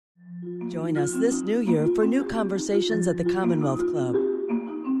Join us this new year for new conversations at the Commonwealth Club.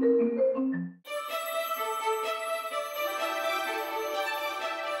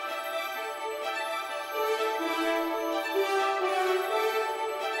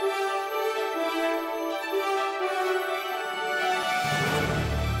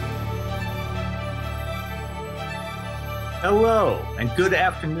 Hello and good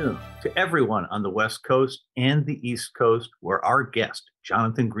afternoon to everyone on the West Coast and the East Coast, where our guest,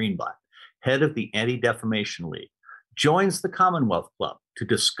 Jonathan Greenblatt, head of the Anti-Defamation League, joins the Commonwealth Club to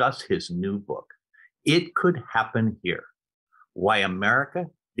discuss his new book, It Could Happen Here: Why America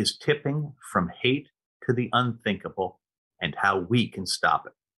is Tipping from Hate to the Unthinkable and How We Can Stop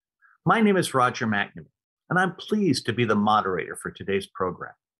It. My name is Roger McNamee, and I'm pleased to be the moderator for today's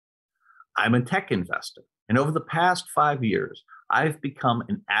program. I'm a tech investor, and over the past 5 years, I've become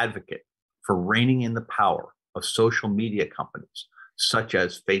an advocate for reining in the power of social media companies such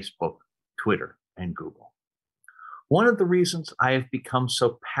as Facebook, Twitter, and Google. One of the reasons I have become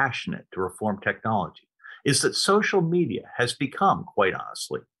so passionate to reform technology is that social media has become, quite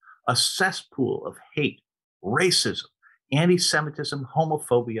honestly, a cesspool of hate, racism, anti-Semitism,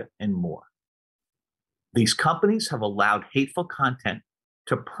 homophobia, and more. These companies have allowed hateful content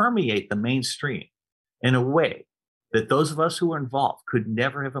to permeate the mainstream in a way that those of us who are involved could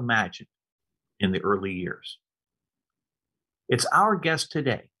never have imagined in the early years. It's our guest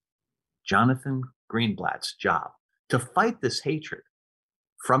today, Jonathan Greenblatt's job to fight this hatred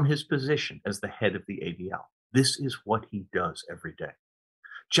from his position as the head of the ADL. This is what he does every day.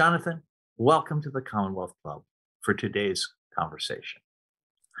 Jonathan, welcome to the Commonwealth Club for today's conversation.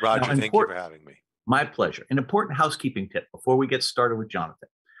 Roger, thank you for having me. My pleasure. An important housekeeping tip before we get started with Jonathan.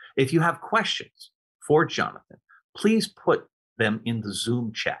 If you have questions for Jonathan, please put them in the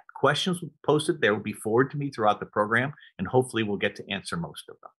Zoom chat. Questions posted there will be forwarded to me throughout the program, and hopefully we'll get to answer most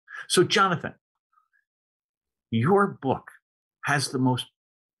of them. So, Jonathan, your book has the most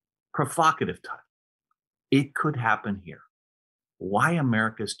provocative title. It Could Happen Here: Why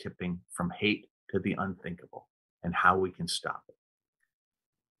America's Tipping from Hate to the Unthinkable and How We Can Stop It.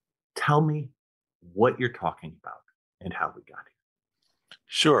 Tell me what you're talking about and how we got here.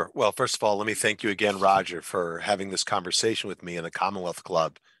 Sure. Well, first of all, let me thank you again, Roger, for having this conversation with me and the Commonwealth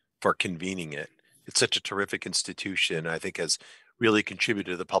Club for convening it. It's such a terrific institution, I think has really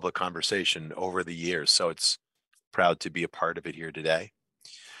contributed to the public conversation over the years. So it's proud to be a part of it here today.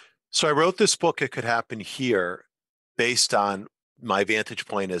 So I wrote this book, It Could Happen Here, based on my vantage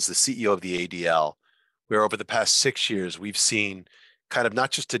point as the CEO of the ADL, where over the past 6 years, we've seen kind of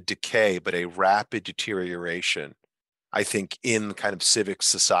not just a decay, but a rapid deterioration, I think, in kind of civic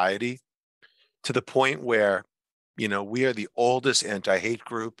society, to the point where, we are the oldest anti-hate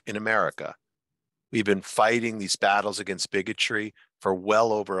group in America. We've been fighting these battles against bigotry for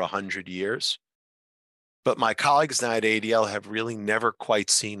well over 100 years. But my colleagues now at ADL have really never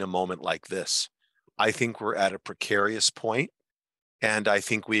quite seen a moment like this. I think we're at a precarious point, and I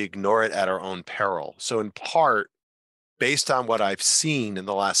think we ignore it at our own peril. So in part, based on what I've seen in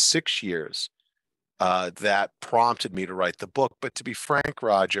the last 6 years, that prompted me to write the book. But to be frank,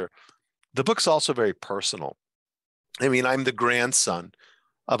 Roger, the book's also very personal. I mean, I'm the grandson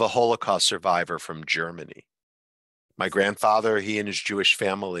of a Holocaust survivor from Germany. My grandfather, he and his Jewish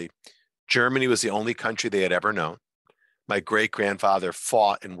family, Germany was the only country they had ever known. My great-grandfather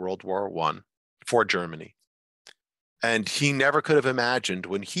fought in World War I for Germany. And he never could have imagined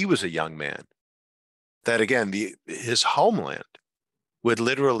when he was a young man that, again, his homeland would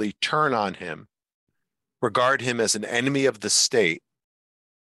literally turn on him, regard him as an enemy of the state,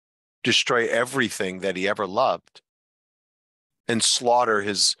 destroy everything that he ever loved, and slaughter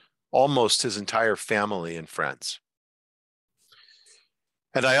almost his entire family and friends.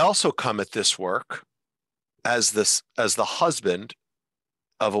 And I also come at this work as the husband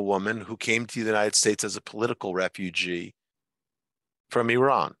of a woman who came to the United States as a political refugee from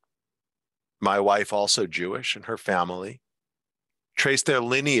Iran. My wife, also Jewish, and her family traced their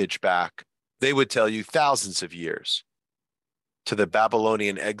lineage back, they would tell you, thousands of years to the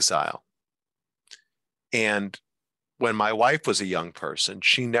Babylonian exile. And when my wife was a young person,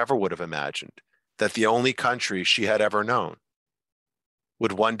 she never would have imagined that the only country she had ever known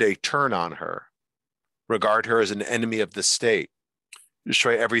would one day turn on her, regard her as an enemy of the state,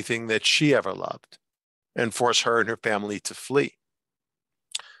 destroy everything that she ever loved, and force her and her family to flee.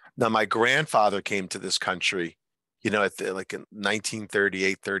 Now, my grandfather came to this country, in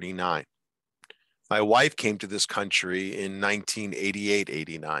 1938, 39. My wife came to this country in 1988,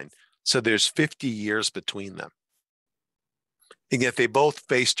 89. So there's 50 years between them. And yet they both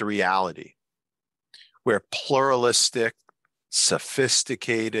faced a reality where pluralistic,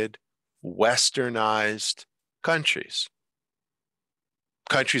 sophisticated, westernized countries.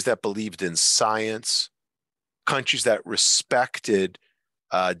 Countries that believed in science, countries that respected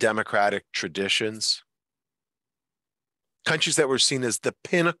democratic traditions, countries that were seen as the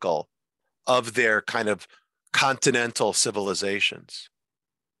pinnacle of their kind of continental civilizations,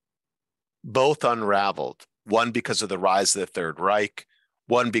 both unraveled, one because of the rise of the Third Reich,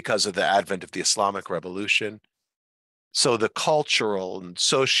 one because of the advent of the Islamic Revolution. So the cultural and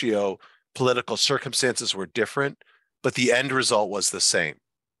socio-political circumstances were different, but the end result was the same.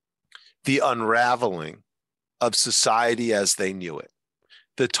 The unraveling of society as they knew it.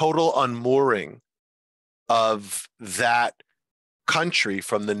 The total unmooring of that country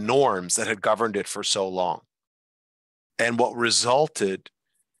from the norms that had governed it for so long. And what resulted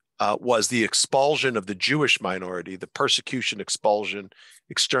was the expulsion of the Jewish minority, the persecution, expulsion,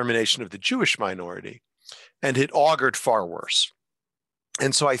 extermination of the Jewish minority. And it augured far worse.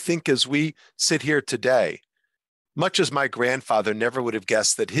 And so I think as we sit here today, much as my grandfather never would have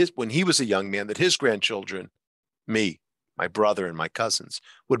guessed that when he was a young man, that his grandchildren, me, my brother, and my cousins,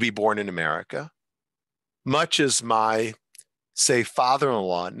 would be born in America, much as my, say,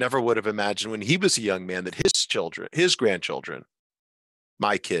 father-in-law never would have imagined when he was a young man that his grandchildren,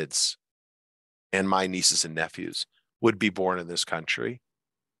 my kids, and my nieces and nephews would be born in this country.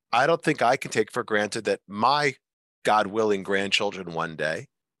 I don't think I can take for granted that my, God willing, grandchildren one day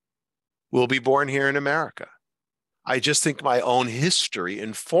will be born here in America. I just think my own history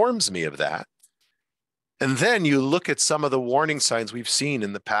informs me of that. And then you look at some of the warning signs we've seen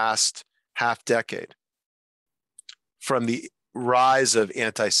in the past half decade, from the rise of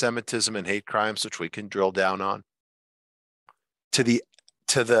anti-Semitism and hate crimes, which we can drill down on, to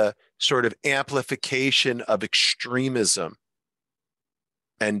the sort of amplification of extremism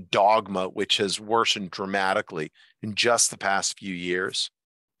and dogma, which has worsened dramatically in just the past few years,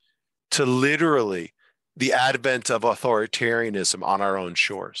 to literally the advent of authoritarianism on our own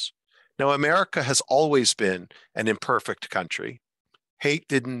shores. Now, America has always been an imperfect country. Hate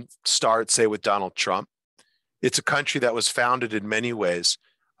didn't start, say, with Donald Trump. It's a country that was founded in many ways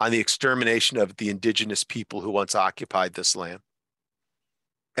on the extermination of the indigenous people who once occupied this land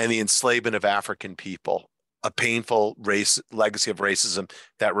and the enslavement of African people, a painful legacy of racism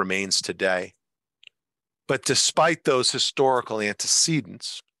that remains today. But despite those historical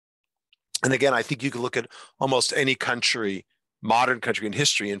antecedents, and again, I think you can look at almost any country, modern country in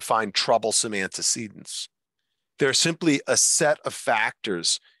history, and find troublesome antecedents. There's simply a set of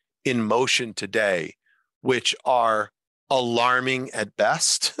factors in motion today which are alarming at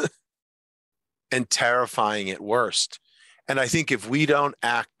best and terrifying at worst. And I think if we don't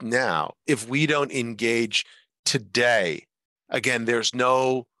act now, if we don't engage today, again, there's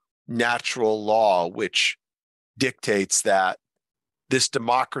no natural law which dictates that this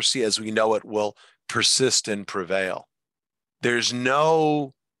democracy as we know it will persist and prevail. There's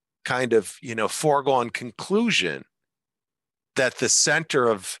no kind of, foregone conclusion that the center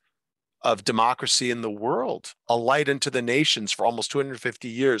of democracy in the world, a light unto the nations for almost 250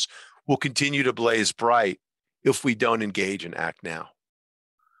 years, will continue to blaze bright if we don't engage and act now.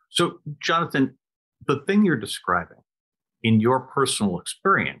 So, Jonathan, the thing you're describing in your personal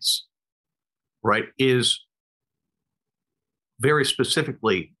experience, right, is very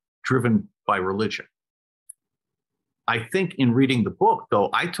specifically driven by religion. I think in reading the book, though,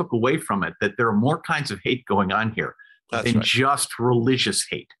 I took away from it that there are more kinds of hate going on here than just religious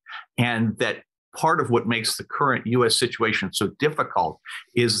hate. And that part of what makes the current U.S. situation so difficult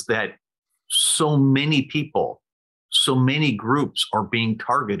is that so many people, so many groups are being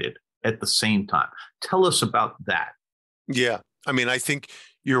targeted at the same time. Tell us about that. Yeah. I mean, I think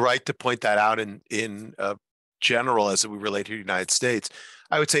you're right to point that out in general as we relate to the United States.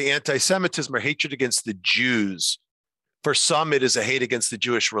 I would say anti-Semitism or hatred against the Jews. For some, it is a hate against the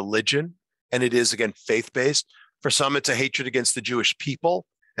Jewish religion, and it is, again, faith-based. For some, it's a hatred against the Jewish people,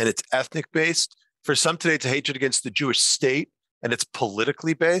 and it's ethnic-based. For some today, it's a hatred against the Jewish state, and it's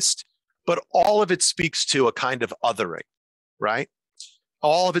politically based. But all of it speaks to a kind of othering, right?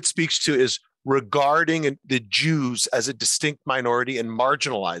 All of it speaks to is regarding the Jews as a distinct minority and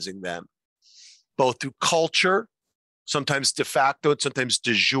marginalizing them, both through culture, sometimes de facto, and sometimes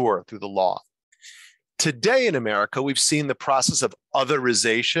de jure through the law. Today in America, we've seen the process of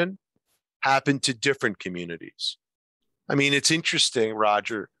otherization happen to different communities. I mean, it's interesting,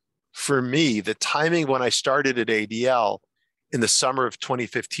 Roger, for me, the timing when I started at ADL in the summer of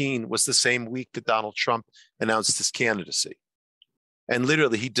 2015 was the same week that Donald Trump announced his candidacy. And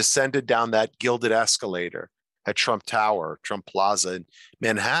literally, he descended down that gilded escalator at Trump Tower, Trump Plaza in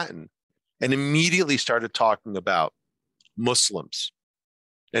Manhattan, and immediately started talking about Muslims,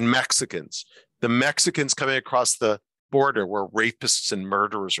 and Mexicans. The Mexicans coming across the border were rapists and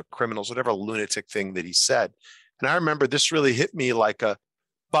murderers or criminals, whatever lunatic thing that he said. And I remember this really hit me like a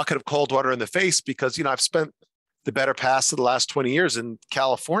bucket of cold water in the face because, I've spent the better part of the last 20 years in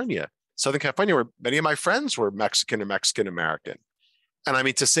California, Southern California, where many of my friends were Mexican or Mexican American. And I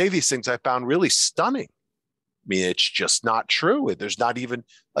mean, to say these things I found really stunning. I mean, it's just not true. There's not even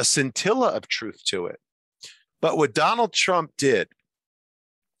a scintilla of truth to it. But what Donald Trump did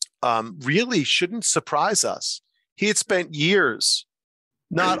really shouldn't surprise us. He had spent years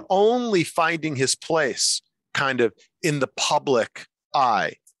not only finding his place kind of in the public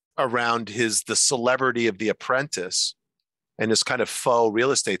eye around the celebrity of The Apprentice and his kind of faux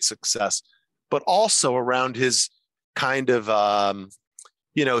real estate success, but also around his kind of,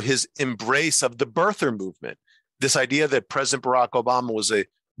 his embrace of the birther movement. This idea that President Barack Obama was a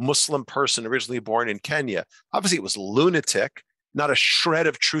Muslim person originally born in Kenya. Obviously, it was lunatic, not a shred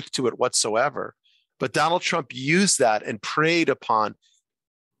of truth to it whatsoever. But Donald Trump used that and preyed upon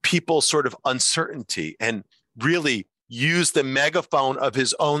people's sort of uncertainty and really used the megaphone of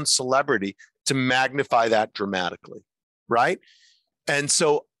his own celebrity to magnify that dramatically, right? And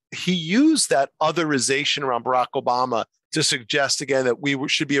so he used that otherization around Barack Obama to suggest again that we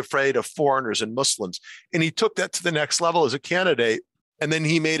should be afraid of foreigners and Muslims. And he took that to the next level as a candidate, and then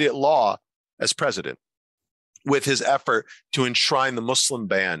he made it law as president with his effort to enshrine the Muslim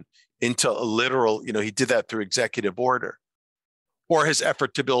ban into a literal, he did that through executive order, or his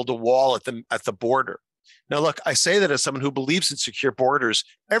effort to build a wall at the border. Now, look, I say that as someone who believes in secure borders.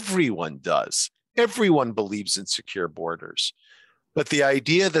 Everyone does. Everyone believes in secure borders. But the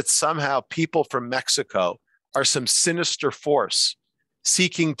idea that somehow people from Mexico are some sinister force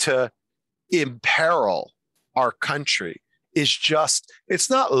seeking to imperil our country is just, it's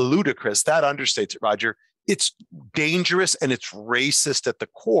not ludicrous. That understates it, Roger. It's dangerous and it's racist at the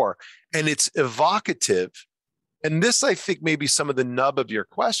core. And it's evocative. And this, I think, may be some of the nub of your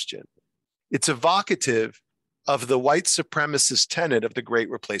question. It's evocative of the white supremacist tenet of the Great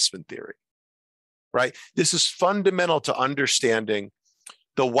Replacement theory, right? This is fundamental to understanding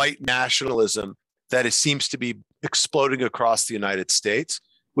the white nationalism that it seems to be exploding across the United States,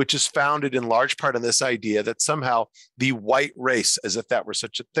 which is founded in large part on this idea that somehow the white race, as if that were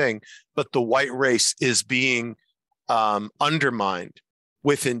such a thing, but the white race is being undermined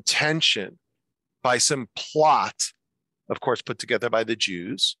with intention by some plot, of course, put together by the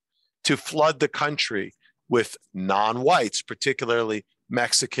Jews, to flood the country with non-whites, particularly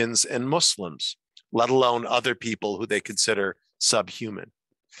Mexicans and Muslims, let alone other people who they consider subhuman.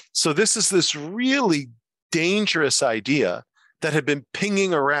 So this is this really dangerous idea that had been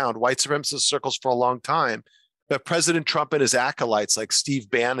pinging around white supremacist circles for a long time, but President Trump and his acolytes like Steve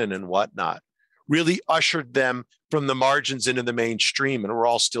Bannon and whatnot really ushered them from the margins into the mainstream, and we're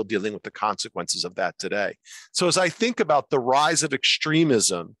all still dealing with the consequences of that today. So as I think about the rise of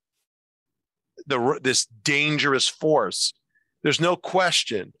extremism, this dangerous force, there's no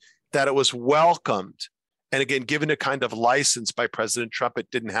question that it was welcomed and again given a kind of license by President Trump it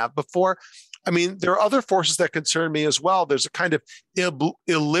didn't have before. I mean, there are other forces that concern me as well. There's a kind of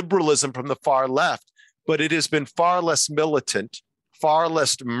illiberalism from the far left, but it has been far less militant, far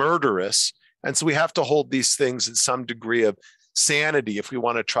less murderous. And so we have to hold these things in some degree of sanity if we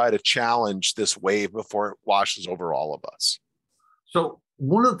want to try to challenge this wave before it washes over all of us. So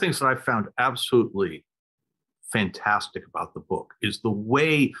one of the things that I found absolutely fantastic about the book is the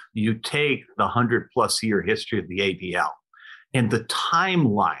way you take the 100+ year history of the ADL and the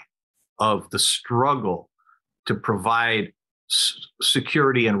timeline of the struggle to provide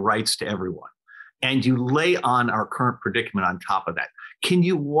security and rights to everyone. And you lay on our current predicament on top of that. Can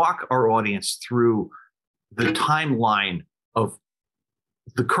you walk our audience through the timeline of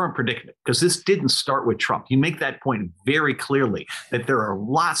the current predicament? Because this didn't start with Trump. You make that point very clearly, that there are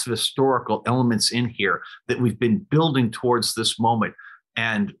lots of historical elements in here that we've been building towards this moment.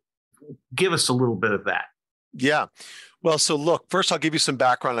 And give us a little bit of that. Yeah. Well, so look, first I'll give you some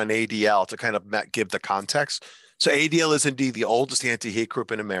background on ADL to kind of give the context. So ADL is indeed the oldest anti-hate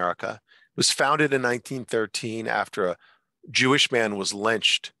group in America. It was founded in 1913 after a Jewish man was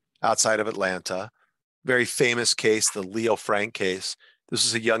lynched outside of Atlanta. Very famous case, the Leo Frank case. This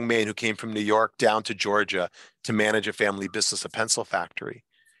is a young man who came from New York down to Georgia to manage a family business, a pencil factory.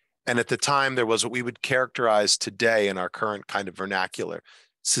 And at the time, there was what we would characterize today in our current kind of vernacular,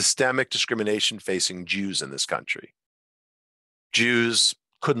 systemic discrimination facing Jews in this country. Jews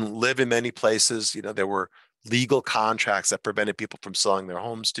couldn't live in many places. You know, there were legal contracts that prevented people from selling their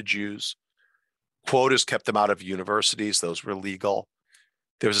homes to Jews. Quotas kept them out of universities. Those were legal.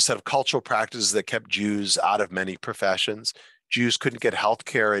 There was a set of cultural practices that kept Jews out of many professions. Jews couldn't get health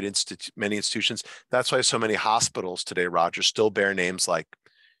care at many institutions. That's why so many hospitals today, Roger, still bear names like,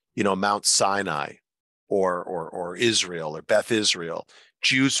 Mount Sinai or Israel or Beth Israel.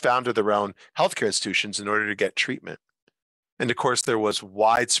 Jews founded their own healthcare institutions in order to get treatment. And of course, there was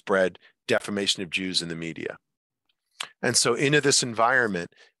widespread defamation of Jews in the media. And so into this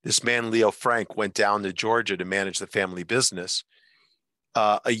environment, this man, Leo Frank, went down to Georgia to manage the family business.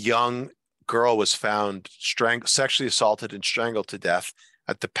 A young girl was found sexually assaulted and strangled to death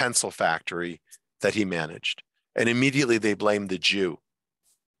at the pencil factory that he managed. And immediately they blamed the Jew,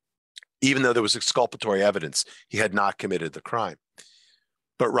 even though there was exculpatory evidence he had not committed the crime.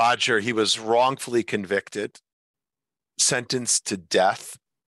 But Roger, he was wrongfully convicted, sentenced to death.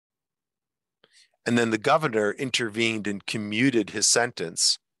 And then the governor intervened and commuted his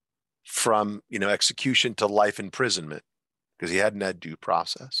sentence from, execution to life imprisonment because he hadn't had due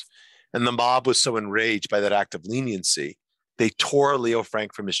process. And the mob was so enraged by that act of leniency, they tore Leo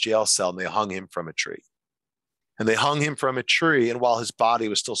Frank from his jail cell and they hung him from a tree. And they hung him from a tree, and while his body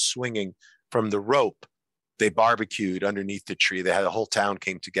was still swinging from the rope, they barbecued underneath the tree. They had the whole town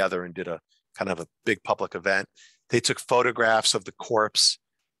came together and did a kind of a big public event. They took photographs of the corpse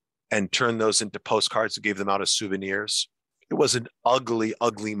and turned those into postcards and gave them out as souvenirs. It was an ugly,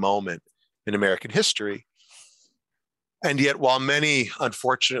 ugly moment in American history. And yet, while many,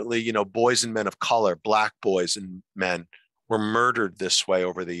 unfortunately, boys and men of color, Black boys and men, were murdered this way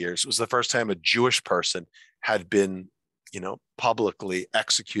over the years, it was the first time a Jewish person had been, publicly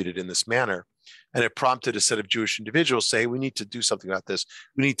executed in this manner. And it prompted a set of Jewish individuals to say, hey, we need to do something about this.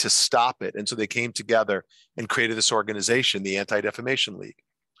 We need to stop it. And so they came together and created this organization, the Anti-Defamation League.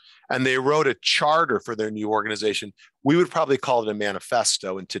 And they wrote a charter for their new organization. We would probably call it a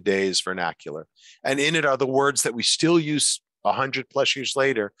manifesto in today's vernacular. And in it are the words that we still use 100 plus years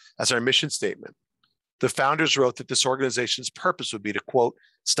later as our mission statement. The founders wrote that this organization's purpose would be to, quote,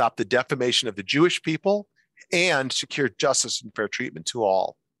 stop the defamation of the Jewish people and secure justice and fair treatment to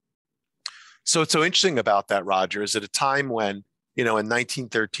all. So what's so interesting about that, Roger, is at a time when, in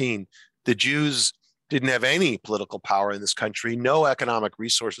 1913, the Jews didn't have any political power in this country, no economic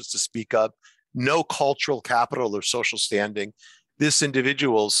resources to speak of, no cultural capital or social standing. This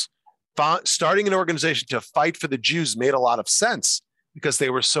individuals starting an organization to fight for the Jews made a lot of sense because they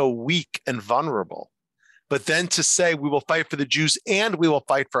were so weak and vulnerable. But then to say we will fight for the Jews and we will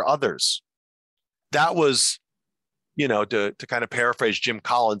fight for others, that was, to kind of paraphrase Jim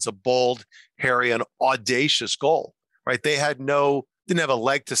Collins, a bold, hairy, and audacious goal, right? They didn't have a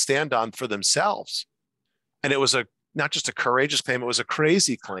leg to stand on for themselves. And it was not just a courageous claim, it was a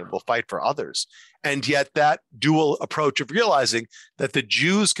crazy claim. We'll fight for others. And yet that dual approach of realizing that the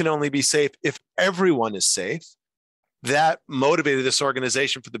Jews can only be safe if everyone is safe, that motivated this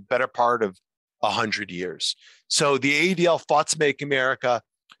organization for the better part of 100 years. So the ADL fought to make America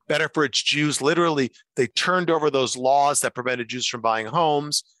better for its Jews. Literally, they turned over those laws that prevented Jews from buying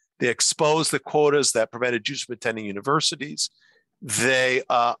homes. They exposed the quotas that prevented Jews from attending universities. They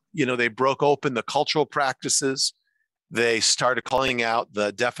broke open the cultural practices. They started calling out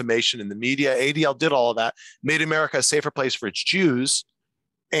the defamation in the media. ADL did all of that, made America a safer place for its Jews,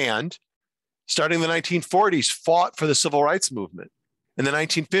 and starting in the 1940s, fought for the civil rights movement. In the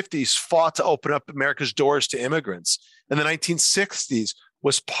 1950s, fought to open up America's doors to immigrants. In the 1960s,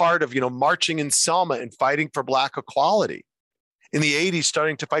 was part of, marching in Selma and fighting for Black equality. In the 80s,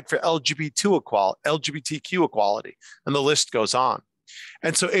 starting to fight for LGBTQ equality, and the list goes on.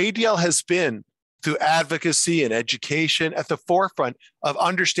 And so ADL has been, through advocacy and education, at the forefront of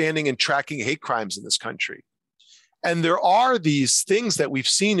understanding and tracking hate crimes in this country. And there are these things that we've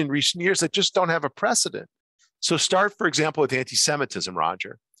seen in recent years that just don't have a precedent. So start, for example, with anti-Semitism,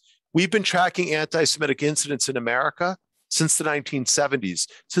 Roger. We've been tracking anti-Semitic incidents in America since the 1970s,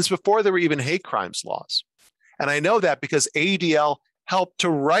 since before there were even hate crimes laws. And I know that because ADL helped to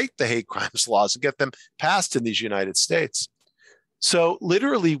write the hate crimes laws and get them passed in these United States. So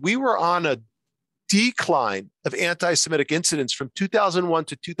literally, we were on a decline of anti-Semitic incidents from 2001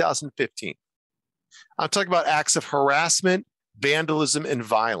 to 2015. I'm talking about acts of harassment, vandalism, and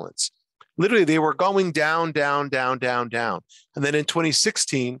violence. Literally, they were going down, down, down, down, down. And then in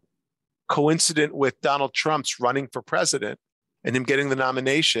 2016, coincident with Donald Trump's running for president and him getting the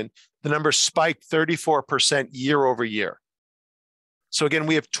nomination, the number spiked 34% year over year. So again,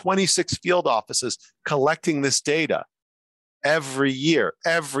 we have 26 field offices collecting this data every year,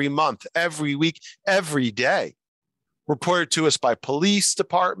 every month, every week, every day, reported to us by police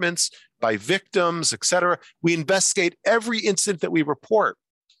departments, by victims, et cetera. We investigate every incident that we report.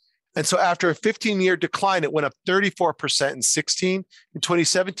 And so after a 15-year decline, it went up 34% in 16. In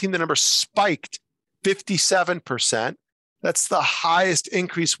 2017, the number spiked 57%. That's the highest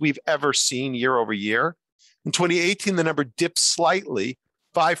increase we've ever seen year over year. In 2018, the number dipped slightly,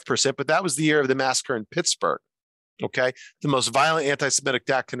 5%, but that was the year of the massacre in Pittsburgh, okay? The most violent anti-Semitic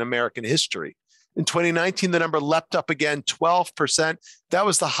act in American history. In 2019, the number leapt up again, 12%. That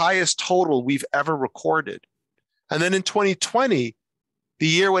was the highest total we've ever recorded. And then in 2020, the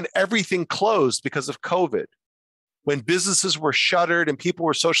year when everything closed because of COVID, when businesses were shuttered and people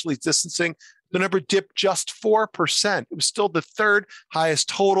were socially distancing, the number dipped just 4%. It was still the third highest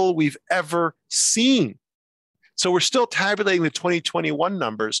total we've ever seen. So we're still tabulating the 2021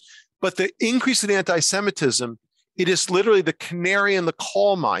 numbers, but the increase in anti-Semitism, it is literally the canary in the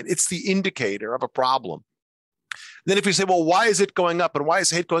coal mine. It's the indicator of a problem. Then if you say, well, why is it going up and why is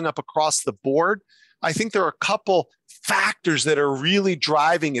hate going up across the board? I think there are a couple factors that are really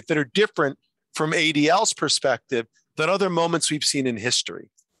driving it that are different from ADL's perspective than other moments we've seen in history.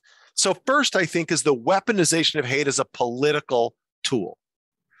 So first, I think, is the weaponization of hate as a political tool.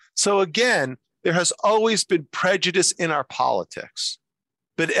 So again, there has always been prejudice in our politics.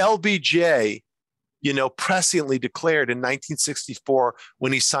 But LBJ, presciently declared in 1964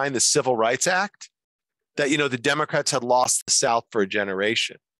 when he signed the Civil Rights Act that, the Democrats had lost the South for a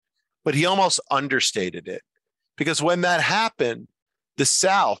generation. But he almost understated it because when that happened, the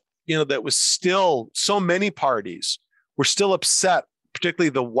South, that was still so many parties were still upset, particularly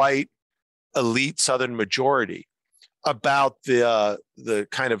the white elite Southern majority, about the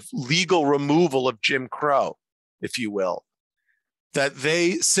kind of legal removal of Jim Crow, if you will, that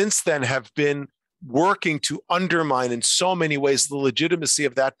they since then have been working to undermine in so many ways the legitimacy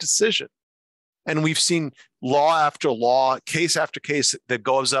of that decision. And we've seen law after law, case after case that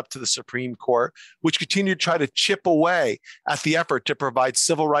goes up to the Supreme Court, which continue to try to chip away at the effort to provide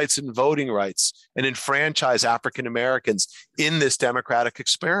civil rights and voting rights and enfranchise African Americans in this democratic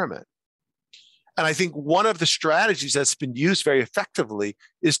experiment. And I think one of the strategies that's been used very effectively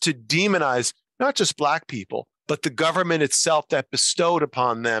is to demonize not just Black people, but the government itself that bestowed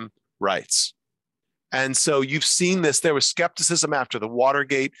upon them rights. And so you've seen this. There was skepticism after the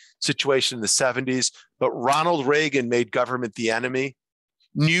Watergate situation in the 70s, but Ronald Reagan made government the enemy.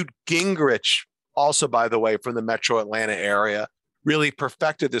 Newt Gingrich, also, by the way, from the metro Atlanta area, really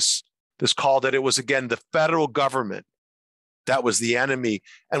perfected this call that it was, again, the federal government that was the enemy.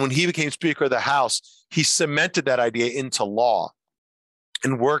 And when he became Speaker of the House, he cemented that idea into law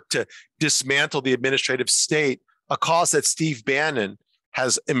and worked to dismantle the administrative state, a cause that Steve Bannon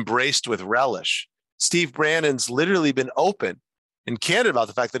has embraced with relish. Steve Bannon's literally been open and candid about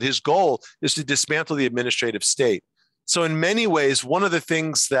the fact that his goal is to dismantle the administrative state. So in many ways, one of the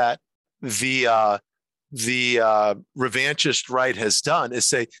things that the revanchist right has done is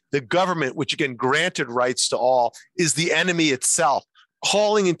say the government, which again granted rights to all, is the enemy itself,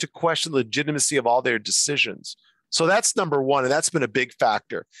 calling into question the legitimacy of all their decisions. So that's number one, and that's been a big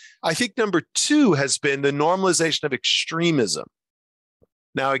factor. I think number two has been the normalization of extremism.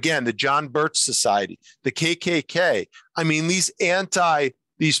 Now, again, the John Birch Society, the KKK, I mean, these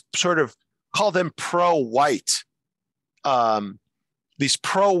sort of, call them pro-white, these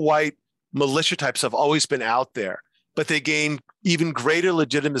pro-white militia types have always been out there, but they gained even greater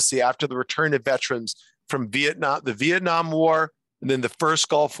legitimacy after the return of veterans from Vietnam, the Vietnam War, and then the first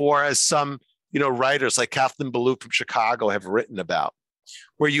Gulf War, as some, writers like Kathleen Ballou from Chicago have written about,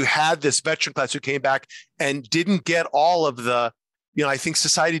 where you had this veteran class who came back and didn't get all of the, I think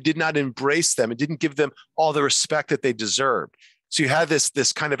society did not embrace them and didn't give them all the respect that they deserved. So you had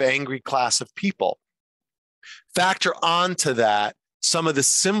this kind of angry class of people. Factor onto that some of the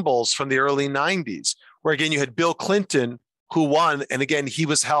symbols from the early 90s, where again, you had Bill Clinton who won. And again, he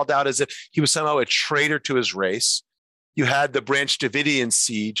was held out as if he was somehow a traitor to his race. You had the Branch Davidian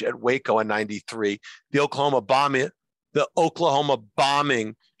siege at Waco in 93, the Oklahoma bombing, the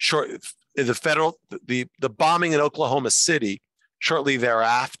bombing in Oklahoma City shortly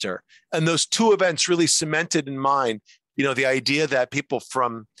thereafter. And those two events really cemented in mind, the idea that people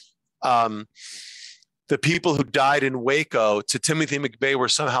from the people who died in Waco to Timothy McVeigh were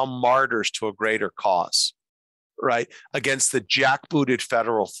somehow martyrs to a greater cause, right? Against the jackbooted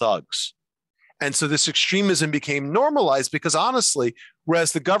federal thugs. And so this extremism became normalized because honestly,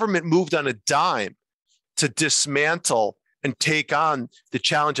 whereas the government moved on a dime to dismantle and take on the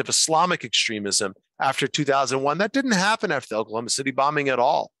challenge of Islamic extremism after 2001, that didn't happen after the Oklahoma City bombing at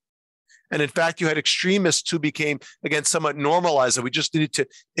all. And in fact, you had extremists who became, again, somewhat normalized, and we just needed to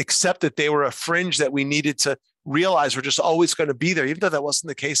accept that they were a fringe that we needed to realize were just always going to be there, even though that wasn't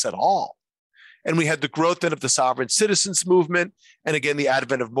the case at all. And we had the growth then of the sovereign citizens movement, and again, the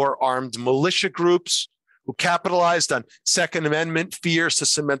advent of more armed militia groups who capitalized on Second Amendment fears to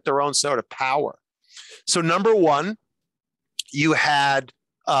cement their own sort of power. So number one, you had,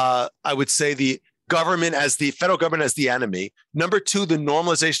 I would say, the federal government as the enemy. Number two, the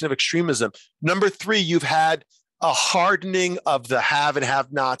normalization of extremism. Number three, you've had a hardening of the have and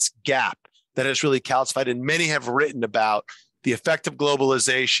have-nots gap that has really calcified, and many have written about the effect of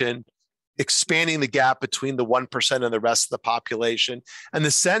globalization, expanding the gap between the 1% and the rest of the population, and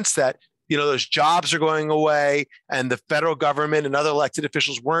the sense that those jobs are going away and the federal government and other elected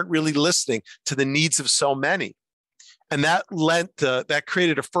officials weren't really listening to the needs of so many. And that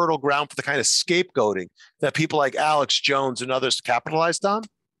created a fertile ground for the kind of scapegoating that people like Alex Jones and others capitalized on.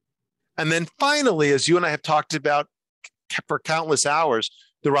 And then finally, as you and I have talked about for countless hours,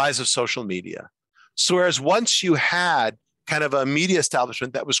 the rise of social media. So whereas once you had kind of a media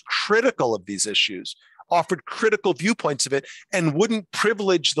establishment that was critical of these issues, offered critical viewpoints of it, and wouldn't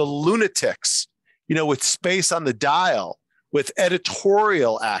privilege the lunatics, with space on the dial, with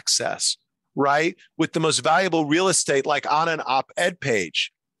editorial access, right? With the most valuable real estate, like on an op-ed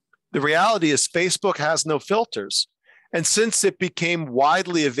page. The reality is Facebook has no filters. And since it became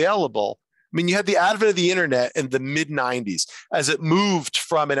widely available, you had the advent of the internet in the mid-90s as it moved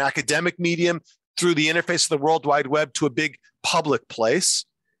from an academic medium through the interface of the World Wide Web to a big public place.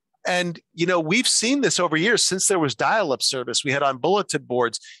 And, we've seen this over years since there was dial-up service. We had on bulletin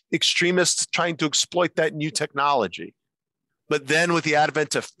boards extremists trying to exploit that new technology. But then with the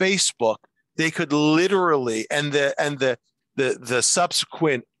advent of Facebook, they could literally, and the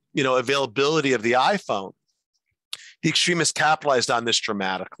subsequent, availability of the iPhone, the extremists capitalized on this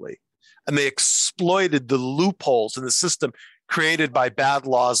dramatically. And they exploited the loopholes in the system created by bad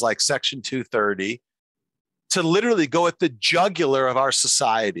laws like Section 230 to literally go at the jugular of our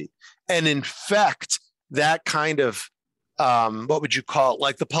society and infect that kind of, what would you call it,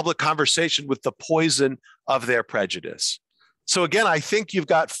 like the public conversation with the poison of their prejudice. So again, I think you've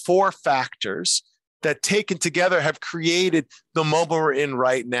got four factors that taken together have created the moment we're in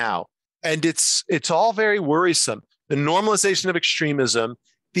right now. And it's all very worrisome. The normalization of extremism,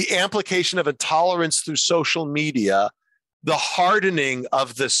 the amplification of intolerance through social media, the hardening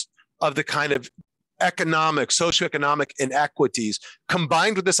of the kind of socioeconomic inequities,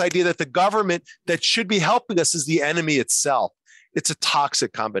 combined with this idea that the government that should be helping us is the enemy itself. It's a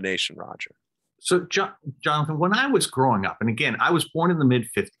toxic combination, Roger. So, Jonathan, when I was growing up, and again, I was born in the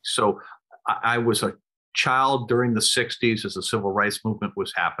mid-50s, so I was a child during the 60s as the civil rights movement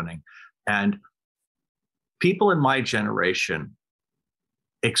was happening. And people in my generation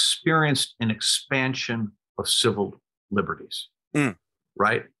experienced an expansion of civil liberties,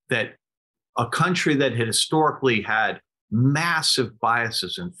 right? That a country that had historically had massive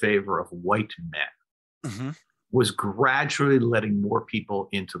biases in favor of white men was gradually letting more people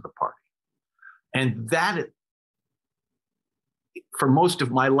into the party. And that, for most of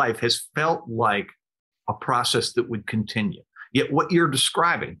my life, has felt like a process that would continue. Yet what you're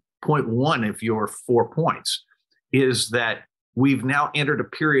describing, point one of your 4 points, is that we've now entered a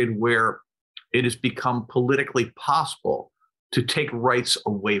period where it has become politically possible to take rights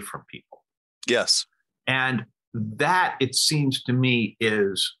away from people. Yes. And that, it seems to me,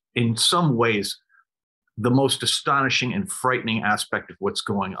 is in some ways the most astonishing and frightening aspect of what's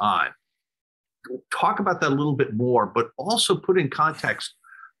going on. Talk about that a little bit more, but also put in context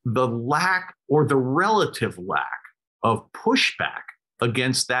the lack or the relative lack of pushback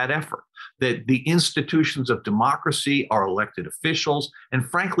against that effort, that the institutions of democracy, our elected officials, and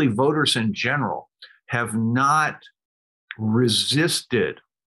frankly, voters in general, have not resisted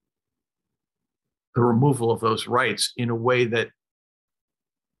the removal of those rights in a way that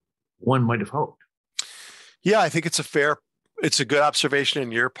one might have hoped. Yeah, I think it's a good observation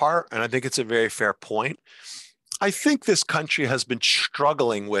on your part, and I think it's a very fair point. I think this country has been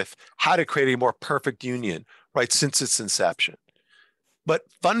struggling with how to create a more perfect union, right, since its inception. But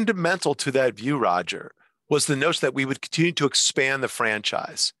fundamental to that view, Roger, was the notion that we would continue to expand the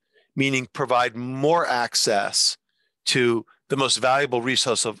franchise, meaning provide more access to the most valuable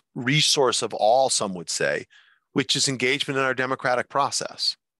resource of all, some would say, which is engagement in our democratic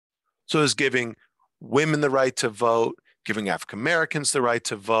process. So it's giving women the right to vote, giving African Americans the right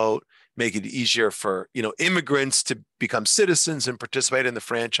to vote, make it easier for immigrants to become citizens and participate in the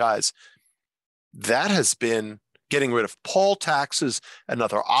franchise. That has been getting rid of poll taxes and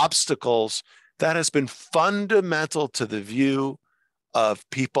other obstacles. That has been fundamental to the view of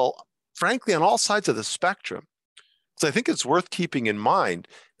people, frankly, on all sides of the spectrum. So I think it's worth keeping in mind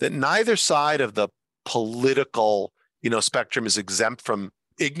that neither side of the political, spectrum is exempt from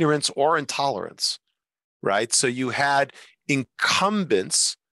ignorance or intolerance, right? So you had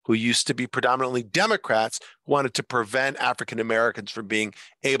incumbents who used to be predominantly Democrats who wanted to prevent African Americans from being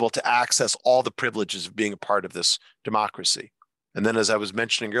able to access all the privileges of being a part of this democracy. And then, as I was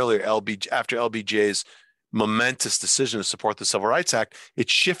mentioning earlier, after LBJ's momentous decision to support the Civil Rights Act, it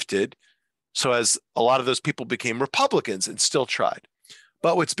shifted. So as a lot of those people became Republicans and still tried.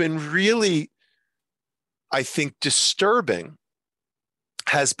 But what's been really, I think, disturbing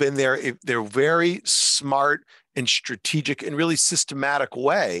has been their very smart and strategic and really systematic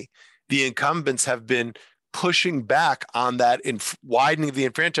way the incumbents have been pushing back on that and widening the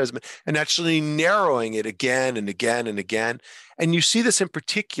enfranchisement and actually narrowing it again and again and again. And you see this in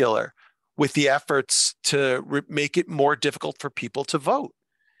particular with the efforts to make it more difficult for people to vote.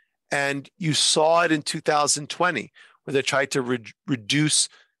 And you saw it in 2020, where they tried to reduce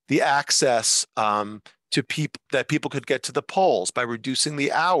the access to people could get to the polls by reducing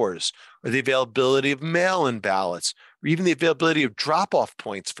the hours or the availability of mail-in ballots or even the availability of drop-off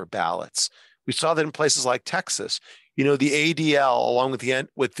points for ballots. We saw that in places like Texas. The ADL, along with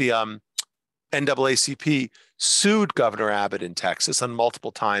the NAACP, sued Governor Abbott in Texas on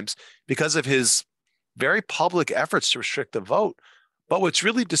multiple times because of his very public efforts to restrict the vote. But what's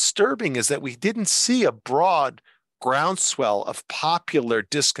really disturbing is that we didn't see a broad groundswell of popular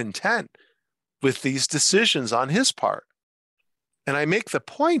discontent with these decisions on his part. And I make the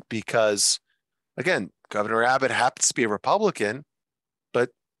point because, again, Governor Abbott happens to be a Republican, but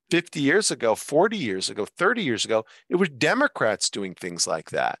 50 years ago, 40 years ago, 30 years ago, it was Democrats doing things like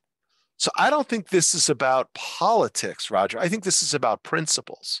that. So I don't think this is about politics, Roger. I think this is about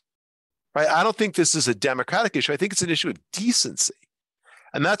principles, right? I don't think this is a Democratic issue. I think it's an issue of decency.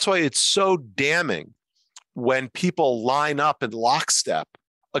 And that's why it's so damning when people line up in lockstep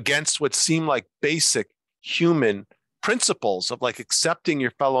against what seem like basic human principles of like accepting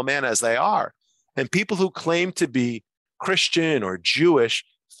your fellow man as they are. And people who claim to be Christian or Jewish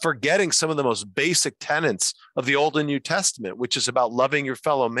forgetting some of the most basic tenets of the Old and New Testament, which is about loving your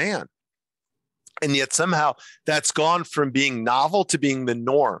fellow man. And yet somehow that's gone from being novel to being the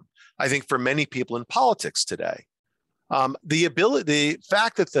norm, I think, for many people in politics today. The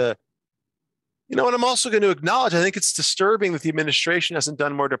fact that and I'm also going to acknowledge, I think it's disturbing that the administration hasn't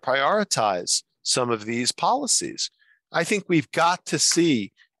done more to prioritize some of these policies. I think we've got to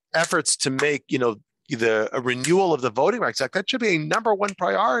see efforts to make, either a renewal of the Voting Rights Act. That should be a number one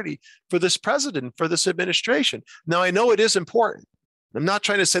priority for this president, for this administration. Now, I know it is important. I'm not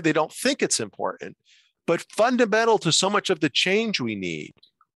trying to say they don't think it's important, but fundamental to so much of the change we need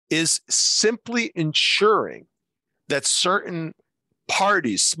is simply ensuring that certain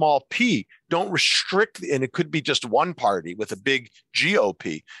parties, small p, don't restrict, and it could be just one party with a big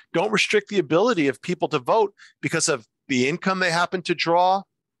GOP, don't restrict the ability of people to vote because of the income they happen to draw,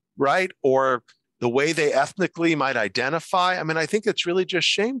 right? Or the way they ethnically might identify. I mean, I think it's really just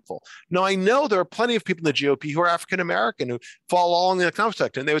shameful. Now, I know there are plenty of people in the GOP who are African-American who fall along the economic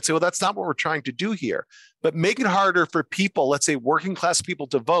sector, and they would say, well, that's not what we're trying to do here. But make it harder for people, let's say working class people,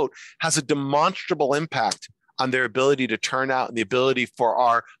 to vote has a demonstrable impact on their ability to turn out and the ability for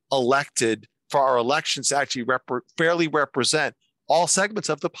our elections to actually fairly represent all segments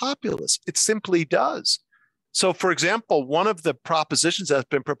of the populace. It simply does. So, for example, one of the propositions that's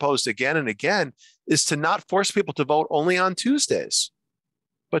been proposed again and again is to not force people to vote only on Tuesdays,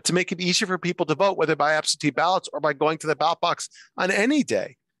 but to make it easier for people to vote, whether by absentee ballots or by going to the ballot box on any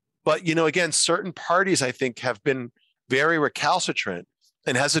day. But, again, certain parties, I think, have been very recalcitrant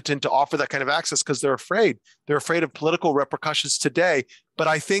and hesitant to offer that kind of access because they're afraid. They're afraid of political repercussions today. But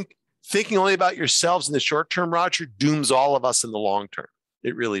I think thinking only about yourselves in the short term, Roger, dooms all of us in the long term.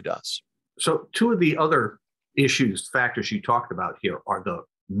 It really does. So two of the other factors you talked about here are the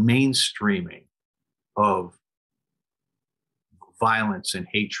mainstreaming of violence and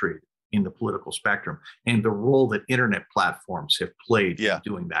hatred in the political spectrum and the role that internet platforms have played in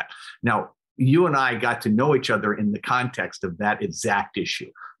doing that. Now, you and I got to know each other in the context of that exact issue,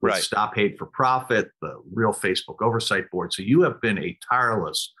 with Stop Hate for Profit, the Real Facebook Oversight Board. So you have been a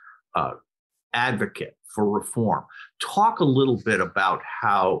tireless advocate for reform. Talk a little bit about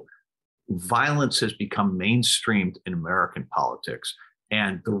how violence has become mainstreamed in American politics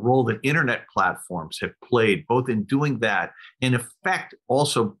and the role that internet platforms have played both in doing that, in effect,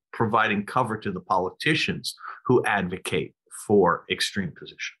 also providing cover to the politicians who advocate for extreme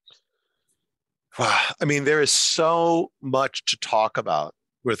positions. I mean, there is so much to talk about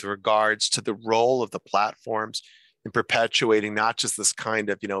with regards to the role of the platforms in perpetuating not just this kind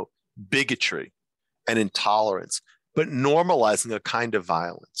of, bigotry and intolerance, but normalizing a kind of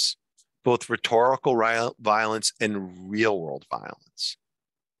violence, both rhetorical violence and real world violence.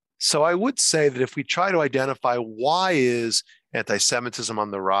 So I would say that if we try to identify why is anti-Semitism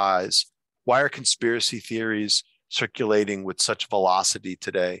on the rise, why are conspiracy theories circulating with such velocity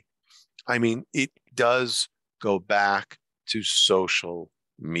today? I mean, it does go back to social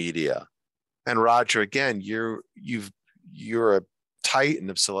media. And Roger, again, you're a titan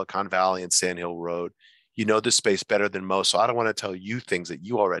of Silicon Valley and Sand Hill Road. You know the space better than most, so I don't want to tell you things that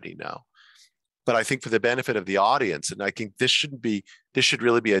you already know. But I think for the benefit of the audience, and I think this should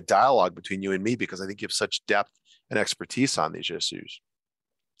really be a dialogue between you and me, because I think you have such depth and expertise on these issues.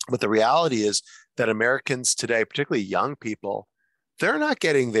 But the reality is that Americans today, particularly young people, they're not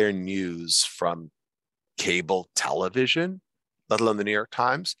getting their news from cable television, let alone the New York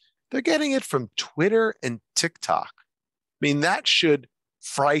Times. They're getting it from Twitter and TikTok. I mean, that should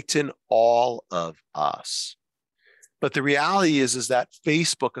frighten all of us. But the reality is that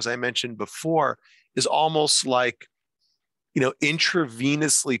Facebook, as I mentioned before, is almost like,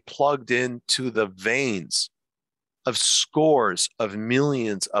 intravenously plugged into the veins of scores of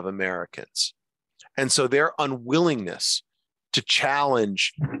millions of Americans. And so their unwillingness to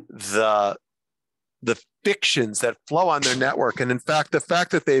challenge the fictions that flow on their network, and in fact, the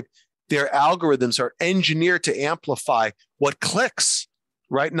fact that their algorithms are engineered to amplify what clicks,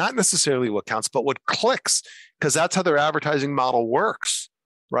 right? Not necessarily what counts, but what clicks, because that's how their advertising model works,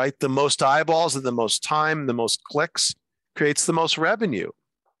 right? The most eyeballs and the most time, the most clicks creates the most revenue.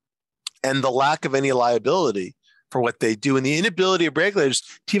 And the lack of any liability for what they do and the inability of regulators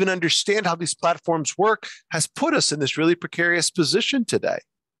to even understand how these platforms work has put us in this really precarious position today.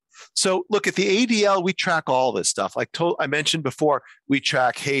 So look, at the ADL, we track all this stuff. Like I mentioned before, we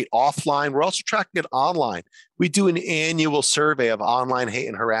track hate offline. We're also tracking it online. We do an annual survey of online hate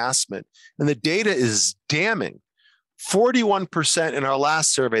and harassment, and the data is damning. 41% in our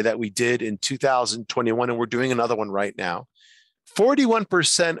last survey that we did in 2021, and we're doing another one right now,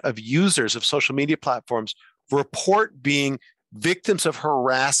 41% of users of social media platforms report being victims of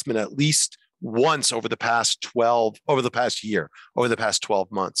harassment at least once over the past 12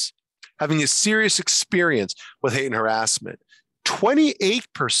 months, having a serious experience with hate and harassment.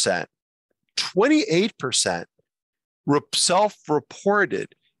 28%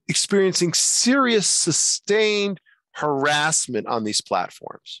 self-reported experiencing serious sustained harassment on these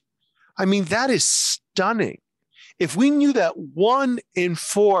platforms. I mean, that is stunning. If we knew that 1 in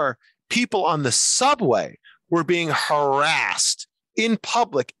 4 people on the subway were being harassed in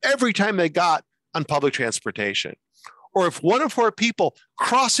public every time they got on public transportation, or if 1 in 4 people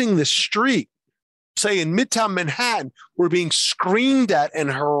crossing the street, say in Midtown Manhattan, were being screamed at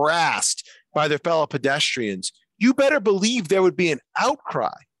and harassed by their fellow pedestrians, you better believe there would be an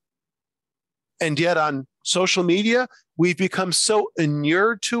outcry. And yet on social media, we've become so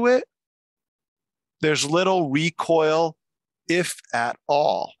inured to it, there's little recoil, if at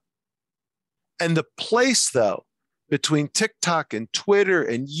all. And the place, though, between TikTok and Twitter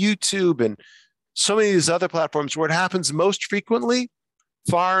and YouTube and so many of these other platforms where it happens most frequently,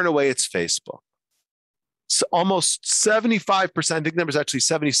 far and away, it's Facebook. So almost 75%, I think the number is actually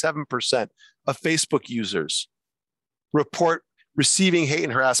 77% of Facebook users report receiving hate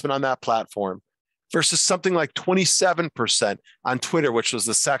and harassment on that platform, versus something like 27% on Twitter, which was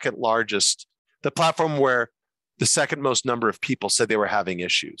the second largest, the platform where the second most number of people said they were having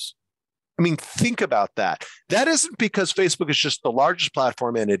issues. I mean, think about that. That isn't because Facebook is just the largest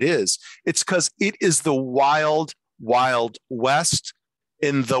platform, and it is. It's because it is the wild, wild west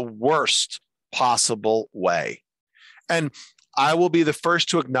in the worst possible way. And I will be the first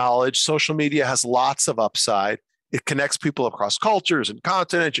to acknowledge social media has lots of upside. It connects people across cultures and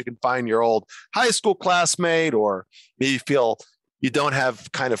continents. You can find your old high school classmate, or maybe you feel you don't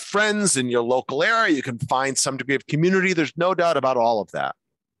have kind of friends in your local area. You can find some degree of community. There's no doubt about all of that.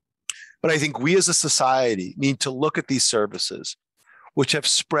 But I think we as a society need to look at these services, which have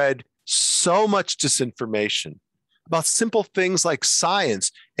spread so much disinformation about simple things like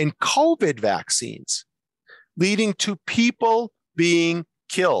science and COVID vaccines, leading to people being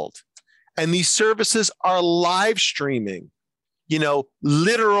killed. And these services are live streaming,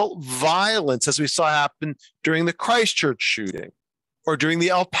 literal violence, as we saw happen during the Christchurch shooting or during the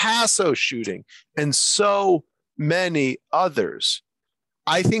El Paso shooting, and so many others.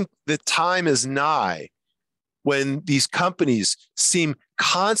 I think the time is nigh when these companies seem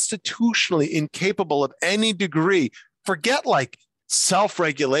constitutionally incapable of any degree, forget like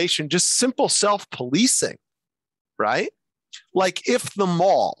self-regulation, just simple self-policing, right? Like if the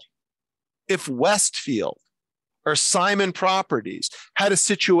mall, if Westfield or Simon Properties had a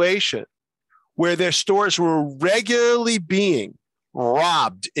situation where their stores were regularly being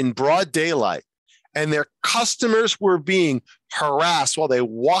robbed in broad daylight and their customers were being harassed while they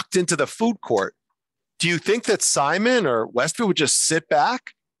walked into the food court, do you think that Simon or Westfield would just sit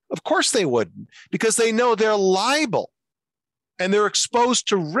back? Of course they wouldn't, because they know they're liable and they're exposed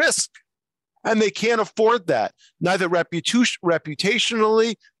to risk And they can't afford that, neither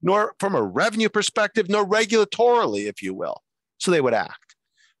reputationally, nor from a revenue perspective, nor regulatorily, if you will. So they would act.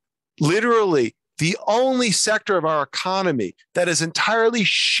 Literally, the only sector of our economy that is entirely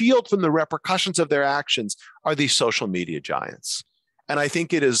shielded from the repercussions of their actions are these social media giants. And I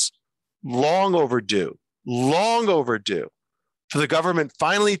think it is long overdue for the government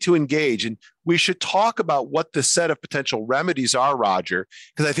finally to engage. And we should talk about what the set of potential remedies are, Roger,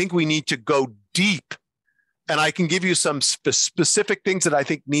 because I think we need to go deep. And I can give you some specific things that I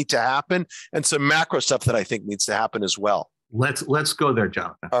think need to happen and some macro stuff that I think needs to happen as well. Let's go there,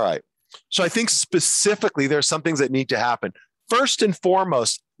 Jonathan. All right. So I think specifically there are some things that need to happen. First and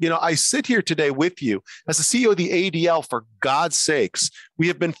foremost, I sit here today with you as the CEO of the ADL. For God's sakes, we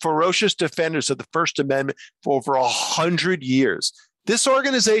have been ferocious defenders of the First Amendment for over 100 years. This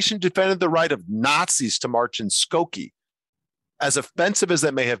organization defended the right of Nazis to march in Skokie, as offensive as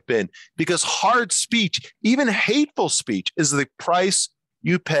that may have been, because hard speech, even hateful speech, is the price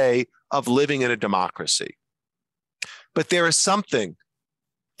you pay of living in a democracy. But there is something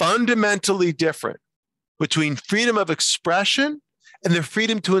fundamentally different between freedom of expression and the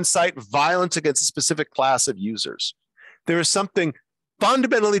freedom to incite violence against a specific class of users. There is something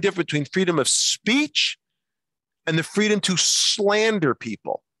fundamentally different between freedom of speech and the freedom to slander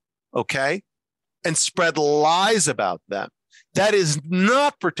people, okay, and spread lies about them. That is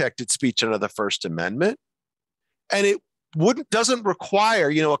not protected speech under the First Amendment, and it doesn't require,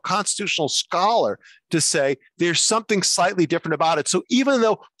 a constitutional scholar to say there's something slightly different about it. So even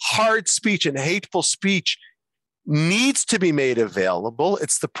though hard speech and hateful speech needs to be made available,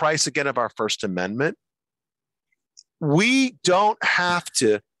 it's the price again of our First Amendment. We don't have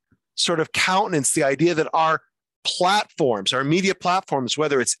to sort of countenance the idea that our platforms, our media platforms,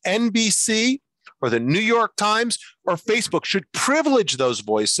 whether it's NBC or the New York Times or Facebook, should privilege those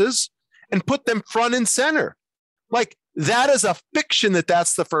voices and put them front and center. Like, that is a fiction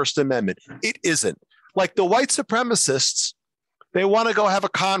that's the First Amendment. It isn't. Like the white supremacists, they want to go have a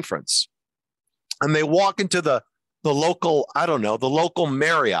conference and they walk into the local, the local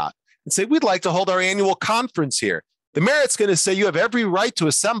Marriott and say, we'd like to hold our annual conference here. The Marriott's going to say, you have every right to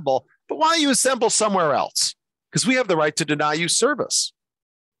assemble, but why don't you assemble somewhere else? Because we have the right to deny you service.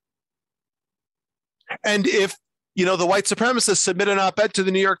 And if the white supremacists submit an op-ed to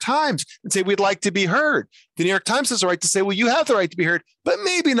the New York Times and say, we'd like to be heard, the New York Times has a right to say, well, you have the right to be heard, but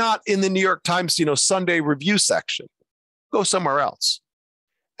maybe not in the New York Times, Sunday review section. Go somewhere else.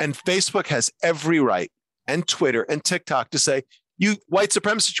 And Facebook has every right, and Twitter and TikTok, to say, you white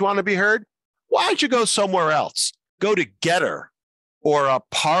supremacists, you want to be heard? Why don't you go somewhere else? Go to Getter or a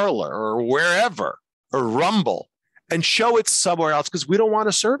Parler or wherever, or Rumble, and show it somewhere else, because we don't want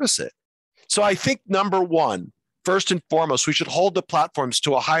to service it. So I think, number one, first and foremost, we should hold the platforms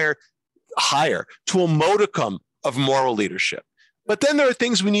to a higher, to a modicum of moral leadership. But then there are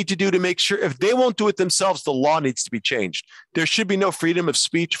things we need to do to make sure if they won't do it themselves, the law needs to be changed. There should be no freedom of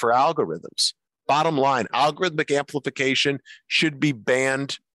speech for algorithms. Bottom line, algorithmic amplification should be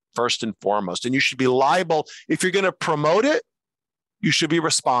banned first and foremost. And you should be liable. If you're going to promote it, you should be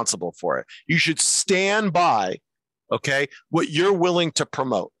responsible for it. You should stand by, what you're willing to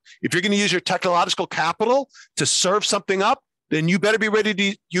promote. If you're going to use your technological capital to serve something up, then you better be ready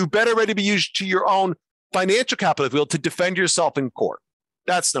to be used to your own financial capital, if you will, to defend yourself in court.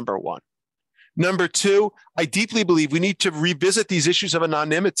 That's number one. Number two, I deeply believe we need to revisit these issues of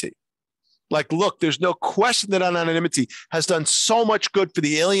anonymity. Like, look, there's no question that anonymity has done so much good for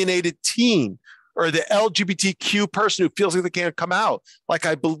the alienated teen or the LGBTQ person who feels like they can't come out. Like,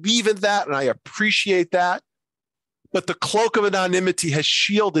 I believe in that and I appreciate that. But the cloak of anonymity has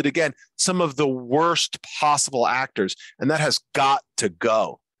shielded, again, some of the worst possible actors, and that has got to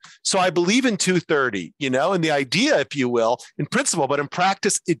go. So I believe in 230, and the idea, if you will, in principle, but in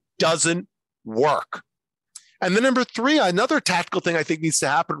practice, it doesn't work. And then number three, another tactical thing I think needs to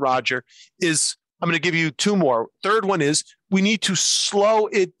happen, Roger, is I'm going to give you two more. Third one is we need to slow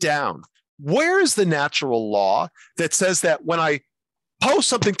it down. Where is the natural law that says that when I post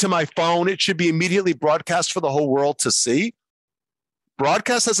something to my phone, it should be immediately broadcast for the whole world to see?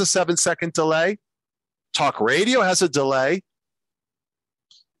 Broadcast has a 7-second delay. Talk radio has a delay.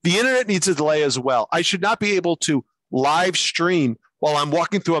 The internet needs a delay as well. I should not be able to live stream while I'm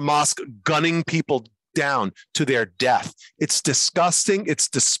walking through a mosque gunning people down to their death. It's disgusting. It's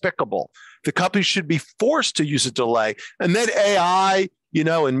despicable. The company should be forced to use a delay. And then AI,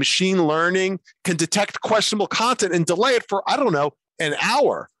 and machine learning can detect questionable content and delay it for, an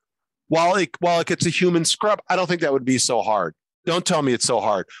hour while it gets a human scrub. I don't think that would be so hard. Don't tell me it's so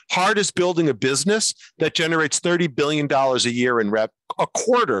hard. Hard is building a business that generates $30 billion a year in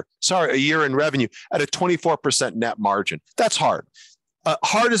a year in revenue at a 24% net margin. That's hard.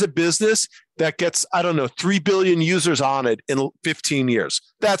 Hard is a business that gets, 3 billion users on it in 15 years.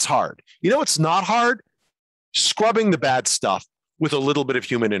 That's hard. You know what's not hard? Scrubbing the bad stuff with a little bit of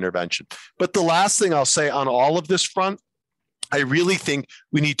human intervention. But the last thing I'll say on all of this front, I really think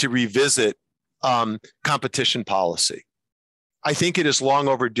we need to revisit competition policy. I think it is long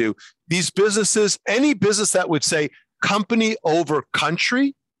overdue. These businesses, any business that would say company over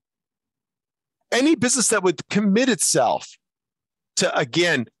country, any business that would commit itself to,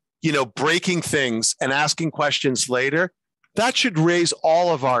 again, breaking things and asking questions later, that should raise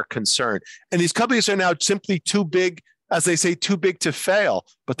all of our concern. And these companies are now simply too big, as they say, too big to fail,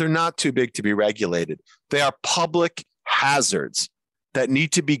 but they're not too big to be regulated. They are public hazards that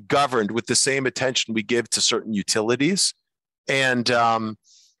need to be governed with the same attention we give to certain utilities. And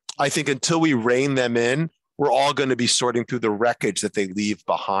I think until we rein them in, we're all going to be sorting through the wreckage that they leave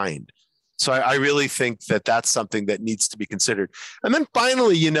behind. So I really think that that's something that needs to be considered. And then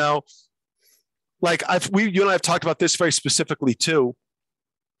finally, you and I have talked about this very specifically too.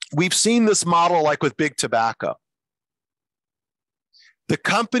 We've seen this model like with big tobacco. The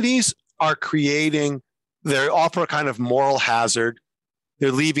companies are they offer a kind of moral hazard.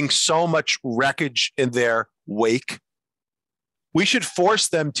 They're leaving so much wreckage in their wake. We should force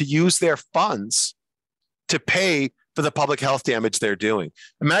them to use their funds to pay for the public health damage they're doing.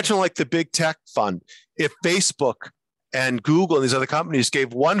 Imagine like the big tech fund. If Facebook and Google and these other companies gave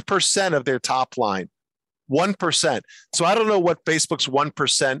 1% of their top line, 1%. So I don't know what Facebook's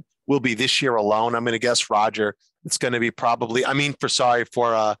 1% will be this year alone. I'm going to guess, Roger, it's going to be probably,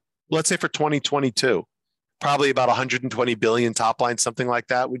 let's say for 2022, probably about 120 billion top line, something like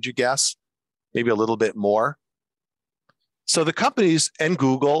that. Would you guess? Maybe a little bit more. So the companies and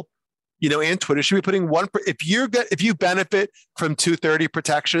Google, and Twitter should be putting if you benefit from 230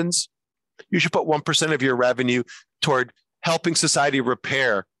 protections, you should put 1% of your revenue toward helping society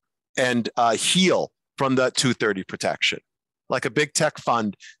repair and heal from the 230 protection, like a big tech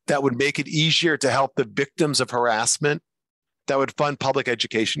fund that would make it easier to help the victims of harassment, that would fund public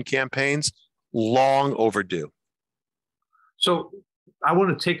education campaigns. Long overdue. So I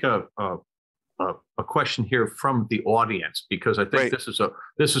want to take a question here from the audience, because I think this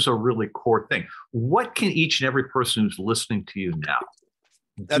is a really core thing. What can each and every person who's listening to you now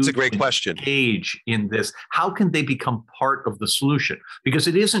That's a great question. Engage in this? How can they become part of the solution? Because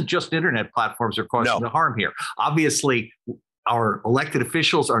it isn't just internet platforms that are causing the harm here. Obviously, our elected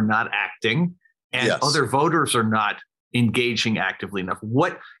officials are not acting, and other voters are not engaging actively enough.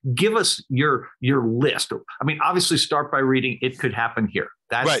 Give us your list. Obviously, start by reading "It Could Happen Here."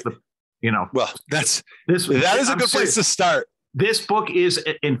 That's that is a good place to start. This book is,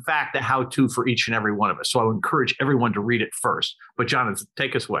 in fact, a how-to for each and every one of us. So I would encourage everyone to read it first. But Jonathan,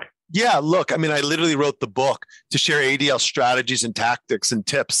 take us away. Yeah, look, I literally wrote the book to share ADL strategies and tactics and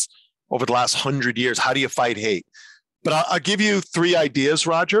tips over the last 100 years. How do you fight hate? But I'll give you 3 ideas,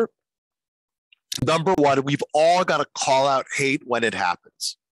 Roger. Number 1, we've all got to call out hate when it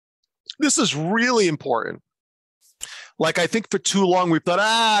happens. This is really important. Like, I think for too long we've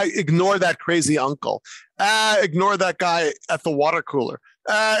thought, ignore that crazy uncle. Ignore that guy at the water cooler.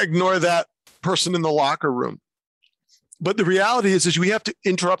 Ignore that person in the locker room. But the reality is we have to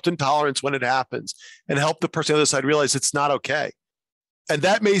interrupt intolerance when it happens and help the person on the other side realize it's not okay. And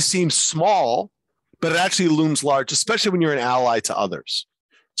that may seem small, but it actually looms large, especially when you're an ally to others.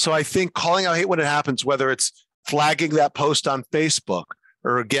 So I think calling out hate when it happens, whether it's flagging that post on Facebook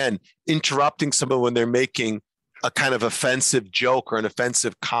or, again, interrupting someone when they're making a kind of offensive joke or an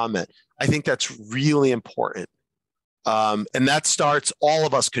offensive comment, I think that's really important. And that starts, all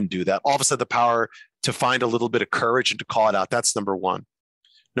of us can do that. All of us have the power to find a little bit of courage and to call it out. That's number 1.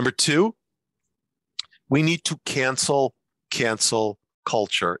 Number 2, we need to cancel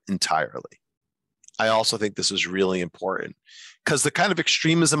culture entirely. I also think this is really important because the kind of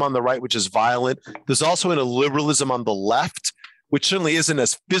extremism on the right, which is violent, there's also a liberalism on the left, which certainly isn't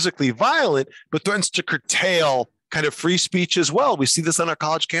as physically violent, but threatens to curtail kind of free speech as well. We see this on our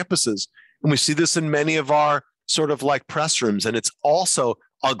college campuses, and we see this in many of our sort of like press rooms, and it's also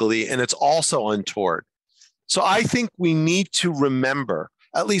ugly and it's also untoward. So I think we need to remember,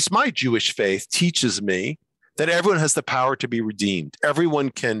 at least my Jewish faith teaches me, that everyone has the power to be redeemed. Everyone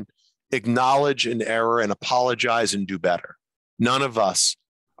can acknowledge an error and apologize and do better. None of us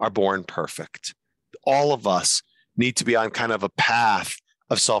are born perfect. All of us need to be on kind of a path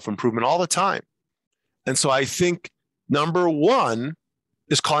of self-improvement all the time. And so I think, number 1,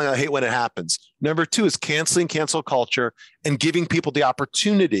 is calling out hate when it happens. Number two is canceling cancel culture and giving people the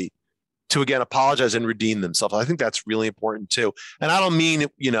opportunity to, again, apologize and redeem themselves. I think that's really important too. And I don't mean,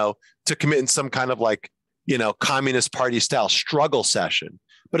 to commit in some kind of Communist Party style struggle session,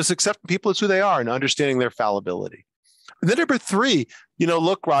 but it's accepting people as who they are and understanding their fallibility. And then number three,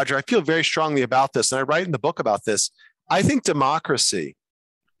 look, Roger, I feel very strongly about this, and I write in the book about this. I think democracy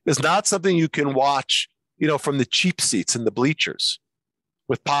is not something you can watch, from the cheap seats in the bleachers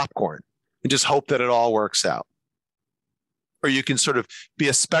with popcorn and just hope that it all works out. Or you can sort of be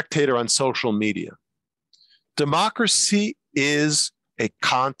a spectator on social media. Democracy is a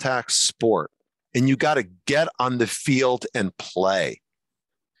contact sport, and you got to get on the field and play.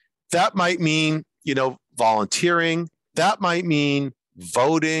 That might mean, volunteering. That might mean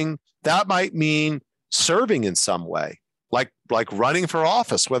voting. That might mean serving in some way, like running for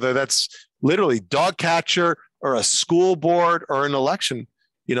office, whether that's literally dog catcher or a school board or an election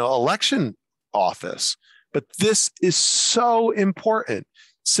office. But this is so important.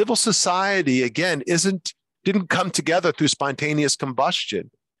 Civil society, again, didn't come together through spontaneous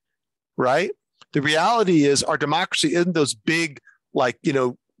combustion, right? The reality is our democracy isn't those big,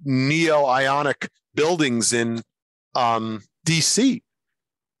 neo-Ionic buildings in DC.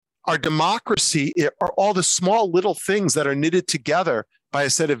 Our democracy are all the small little things that are knitted together by a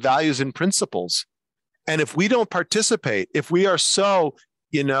set of values and principles. And if we don't participate, if we are so,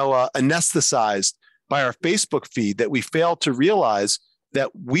 anesthetized by our Facebook feed that we fail to realize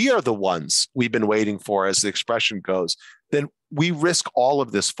that we are the ones we've been waiting for, as the expression goes, then we risk all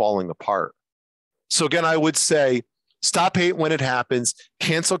of this falling apart. So again, I would say, stop hate when it happens,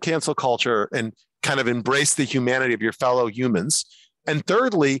 cancel culture, and kind of embrace the humanity of your fellow humans. And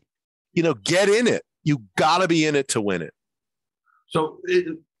thirdly, get in it. You got to be in it to win it. So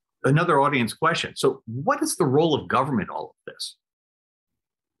another audience question. So what is the role of government in all of this?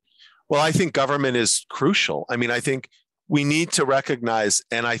 Well, I think government is crucial. I mean, I think we need to recognize,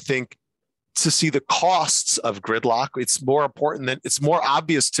 and I think to see the costs of gridlock, it's more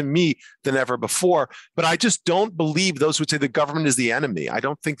obvious to me than ever before. But I just don't believe those who would say the government is the enemy. I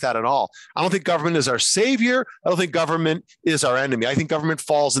don't think that at all. I don't think government is our savior. I don't think government is our enemy. I think government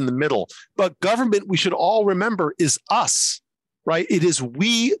falls in the middle. But government, we should all remember, is us, right? It is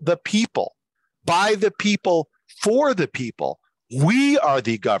we, the people, by the people, for the people. We are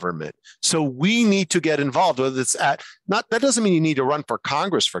the government. So we need to get involved, whether it's that doesn't mean you need to run for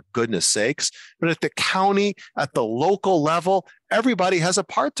Congress, for goodness sakes, but at the county, at the local level, everybody has a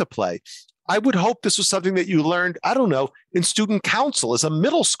part to play. I would hope this was something that you learned, I don't know, in student council as a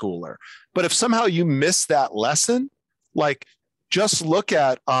middle schooler. But if somehow you miss that lesson, just look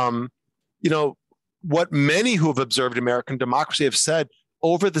at, what many who have observed American democracy have said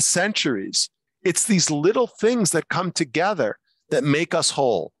over the centuries. It's these little things that come together that make us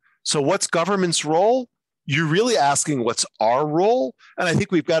whole. So what's government's role? You're really asking what's our role? And I think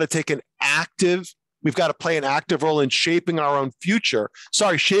we've got to play an active role in shaping our own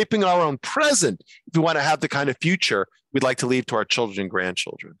shaping our own present, if we want to have the kind of future we'd like to leave to our children and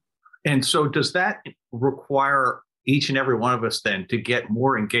grandchildren. And so does that require each and every one of us then to get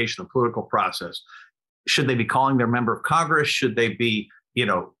more engaged in the political process? Should they be calling their member of Congress? Should they be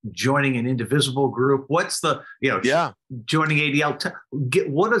joining an indivisible group? What's the, joining ADL?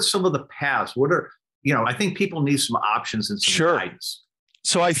 What are some of the paths? What are, I think people need some options and some guidance.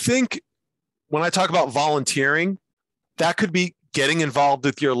 So I think when I talk about volunteering, that could be getting involved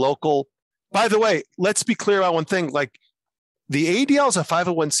with your local. By the way, let's be clear about one thing. The ADL is a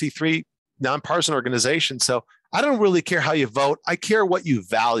 501c3 nonpartisan organization. So I don't really care how you vote. I care what you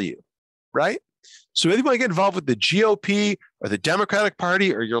value, right? So if you want to get involved with the GOP or the Democratic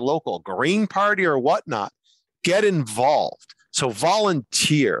Party or your local Green Party or whatnot, get involved. So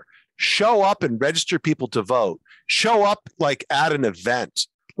volunteer, show up and register people to vote, show up at an event,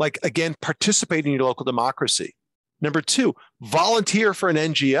 again, participate in your local democracy. Number two, volunteer for an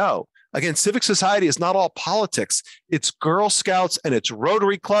NGO. Again, civic society is not all politics. It's Girl Scouts and it's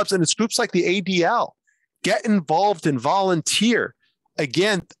Rotary clubs and it's groups like the ADL. Get involved and volunteer.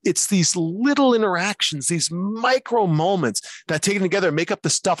 Again, it's these little interactions, these micro moments that taken together make up the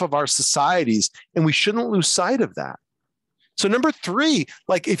stuff of our societies, and we shouldn't lose sight of that. So number three,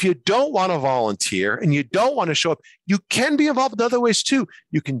 if you don't want to volunteer and you don't want to show up, you can be involved in other ways too.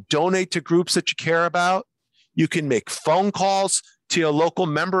 You can donate to groups that you care about. You can make phone calls to your local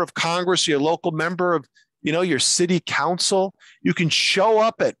member of Congress, your local member of your city council. You can show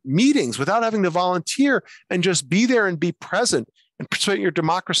up at meetings without having to volunteer and just be there and be present and participate in your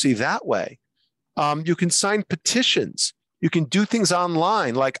democracy that way. You can sign petitions. You can do things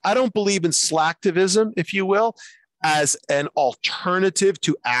online. I don't believe in slacktivism, if you will. as an alternative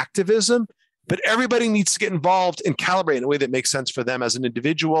to activism, but everybody needs to get involved and calibrate in a way that makes sense for them as an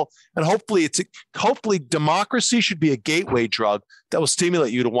individual. And hopefully democracy should be a gateway drug that will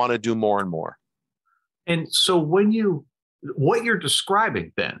stimulate you to want to do more and more. And so what you're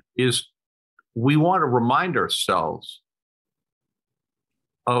describing then is we want to remind ourselves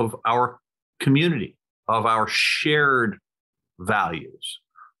of our community, of our shared values,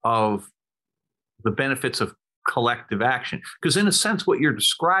 of the benefits of collective action. Because in a sense, what you're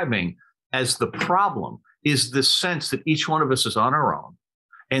describing as the problem is this sense that each one of us is on our own.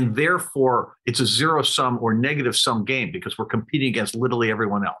 And therefore, it's a zero-sum or negative-sum game because we're competing against literally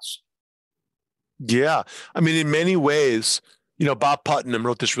everyone else. Yeah. I mean, in many ways, Bob Putnam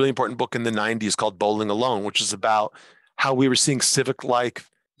wrote this really important book in the 90s called Bowling Alone, which is about how we were seeing civic life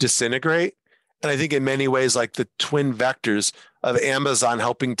disintegrate. And I think in many ways, like the twin vectors of Amazon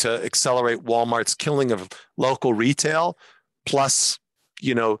helping to accelerate Walmart's killing of local retail, plus,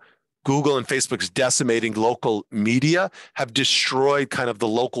 Google and Facebook's decimating local media have destroyed kind of the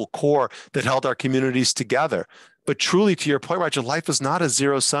local core that held our communities together. But truly, to your point, Roger, life is not a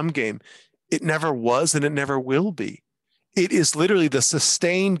zero-sum game. It never was and it never will be. It is literally the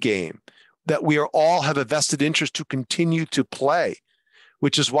sustained game that we all have a vested interest to continue to play,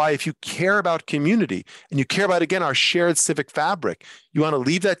 which is why if you care about community and you care about, again, our shared civic fabric, you want to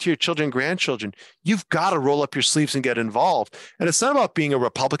leave that to your children and grandchildren, you've got to roll up your sleeves and get involved. And it's not about being a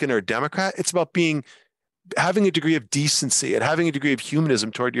Republican or a Democrat. It's about having a degree of decency and having a degree of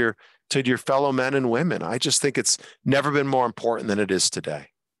humanism toward your fellow men and women. I just think it's never been more important than it is today.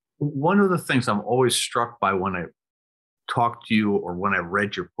 One of the things I'm always struck by when I talk to you or when I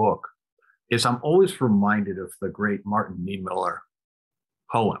read your book is I'm always reminded of the great Martin Niemöller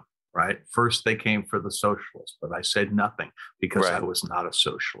poem, right? First they came for the socialists, but I said nothing because I was not a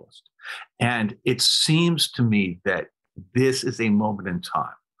socialist. And it seems to me that this is a moment in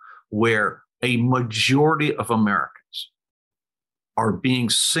time where a majority of Americans are being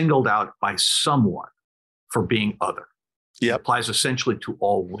singled out by someone for being other. Yep. It applies essentially to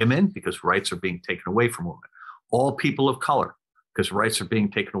all women because rights are being taken away from women, all people of color because rights are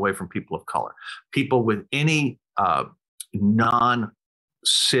being taken away from people of color, people with any non-cis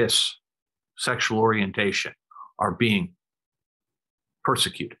sexual orientation are being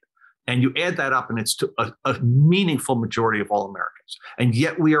persecuted. And you add that up and it's to a meaningful majority of all Americans. And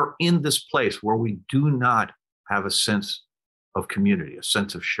yet we are in this place where we do not have a sense of community, a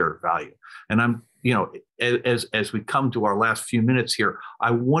sense of shared value. And I'm, as we come to our last few minutes here,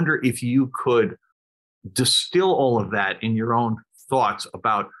 I wonder if you could distill all of that in your own thoughts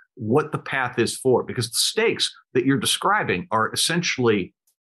about what the path is forward, because the stakes that you're describing are essentially,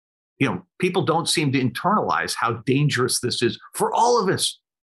 people don't seem to internalize how dangerous this is for all of us.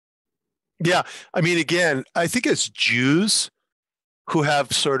 Yeah. I mean, again, I think it's Jews who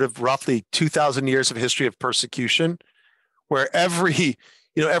have sort of roughly 2,000 years of history of persecution, where every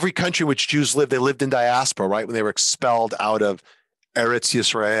country in which Jews lived, they lived in diaspora, right? When they were expelled out of Eretz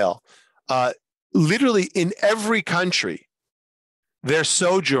Yisrael. Literally in every country, their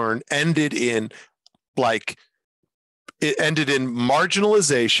sojourn ended in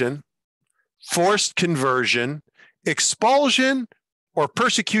marginalization, forced conversion, expulsion, or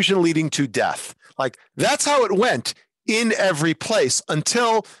persecution leading to death. Like that's how it went in every place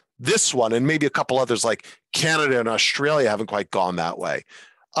until this one, and maybe a couple others like Canada and Australia haven't quite gone that way.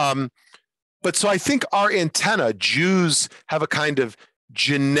 But so I think our antenna, Jews have a kind of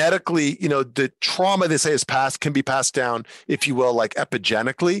genetically, the trauma they say is can be passed down, if you will, like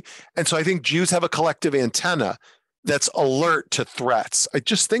epigenically. And so I think Jews have a collective antenna that's alert to threats. I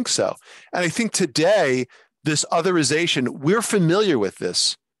just think so. And I think today, this otherization, we're familiar with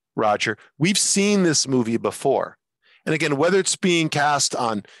this, Roger. We've seen this movie before. And again, whether it's being cast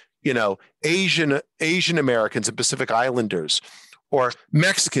on, Asian Americans and Pacific Islanders, or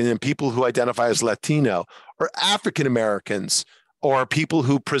Mexican and people who identify as Latino, or African Americans, or people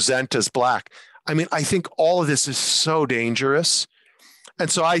who present as Black. I mean, I think all of this is so dangerous. And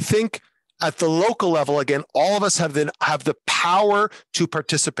so I think at the local level, again, all of us have the power to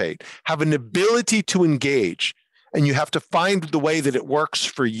participate, have an ability to engage. And you have to find the way that it works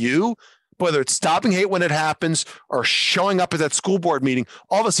for you, whether it's stopping hate when it happens or showing up at that school board meeting.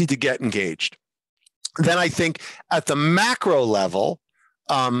 All of us need to get engaged. Then I think at the macro level,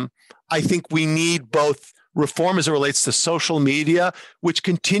 I think we need both reform as it relates to social media, which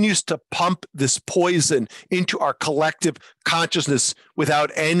continues to pump this poison into our collective consciousness without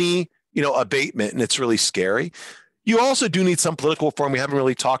any, abatement, and it's really scary. You also do need some political reform. We haven't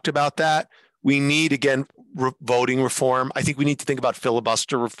really talked about that. We need, again, voting reform. I think we need to think about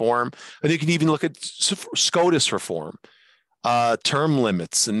filibuster reform. I think you can even look at SCOTUS reform, term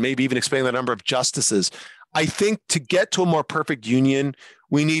limits, and maybe even expanding the number of justices. I think to get to a more perfect union,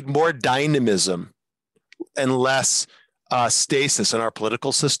 we need more dynamism and less stasis in our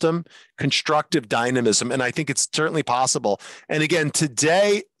political system, constructive dynamism. And I think it's certainly possible. And again,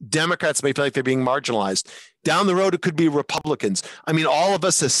 today, Democrats may feel like they're being marginalized. Down the road, it could be Republicans. I mean, all of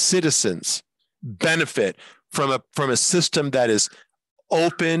us as citizens benefit from a system that is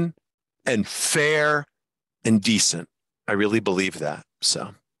open and fair and decent. I really believe that.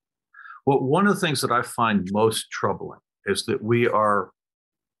 So, well, one of the things that I find most troubling is that we are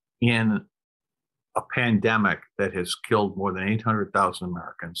in a pandemic that has killed more than 800,000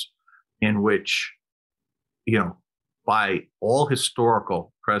 Americans, in which, by all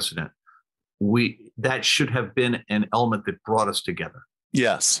historical precedent, that should have been an element that brought us together.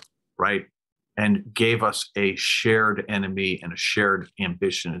 Yes. Right. And gave us a shared enemy and a shared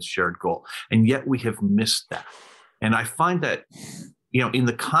ambition and shared goal. And yet we have missed that. And I find that, in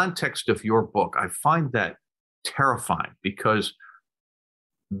the context of your book, I find that terrifying, because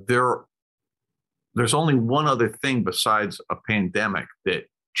there's only one other thing besides a pandemic that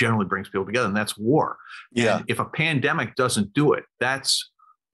generally brings people together, and that's war. Yeah. And if a pandemic doesn't do it, that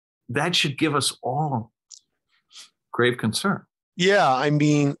should give us all grave concern. Yeah. I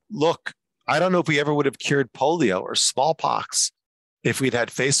mean, look, I don't know if we ever would have cured polio or smallpox if we'd had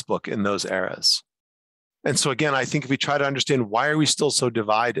Facebook in those eras. And so again, I think if we try to understand why are we still so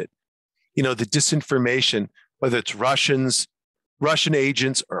divided, the disinformation, whether it's Russian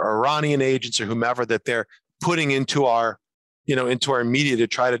agents or Iranian agents or whomever that they're putting into our media to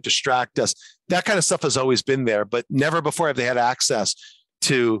try to distract us. That kind of stuff has always been there, but never before have they had access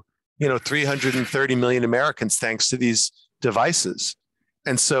to, 330 million Americans thanks to these devices.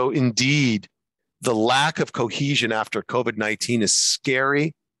 And so indeed, the lack of cohesion after COVID-19 is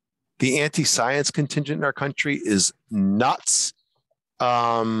scary. The anti-science contingent in our country is nuts.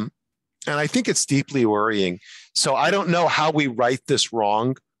 And I think it's deeply worrying. So I don't know how we right this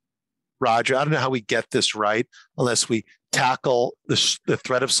wrong, Roger. I don't know how we get this right unless we tackle the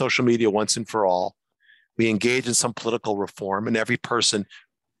threat of social media once and for all. We engage in some political reform, and every person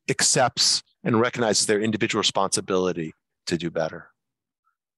accepts and recognizes their individual responsibility to do better.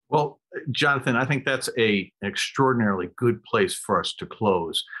 Well, Jonathan, I think that's an extraordinarily good place for us to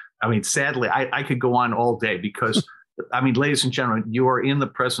close. I mean, sadly, I could go on all day because, ladies and gentlemen, you are in the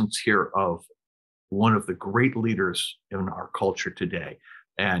presence here of one of the great leaders in our culture today.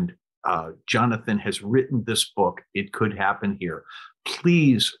 And Jonathan has written this book, It Could Happen Here.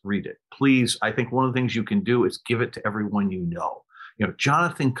 Please read it. Please. I think one of the things you can do is give it to everyone you know.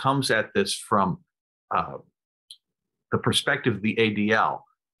 Jonathan comes at this from the perspective of the ADL,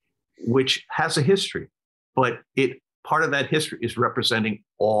 which has a history, but part of that history is representing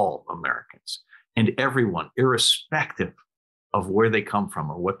all Americans and everyone, irrespective of where they come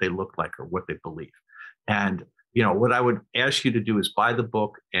from or what they look like or what they believe. And, what I would ask you to do is buy the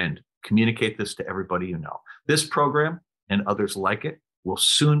book and communicate this to everybody you know. This program and others like it will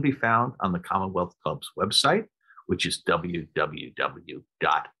soon be found on the Commonwealth Club's website, which is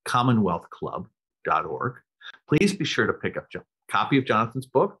www.commonwealthclub.org. Please be sure to pick up a copy of Jonathan's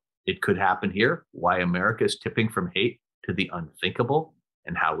book, It Could Happen Here, Why America is Tipping from Hate to the Unthinkable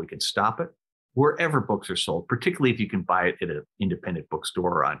and How We Can Stop It, wherever books are sold, particularly if you can buy it at an independent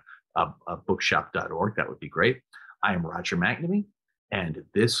bookstore or on bookshop.org. That would be great. I am Roger McNamee, and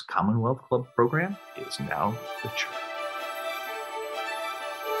this Commonwealth Club program is now adjourned.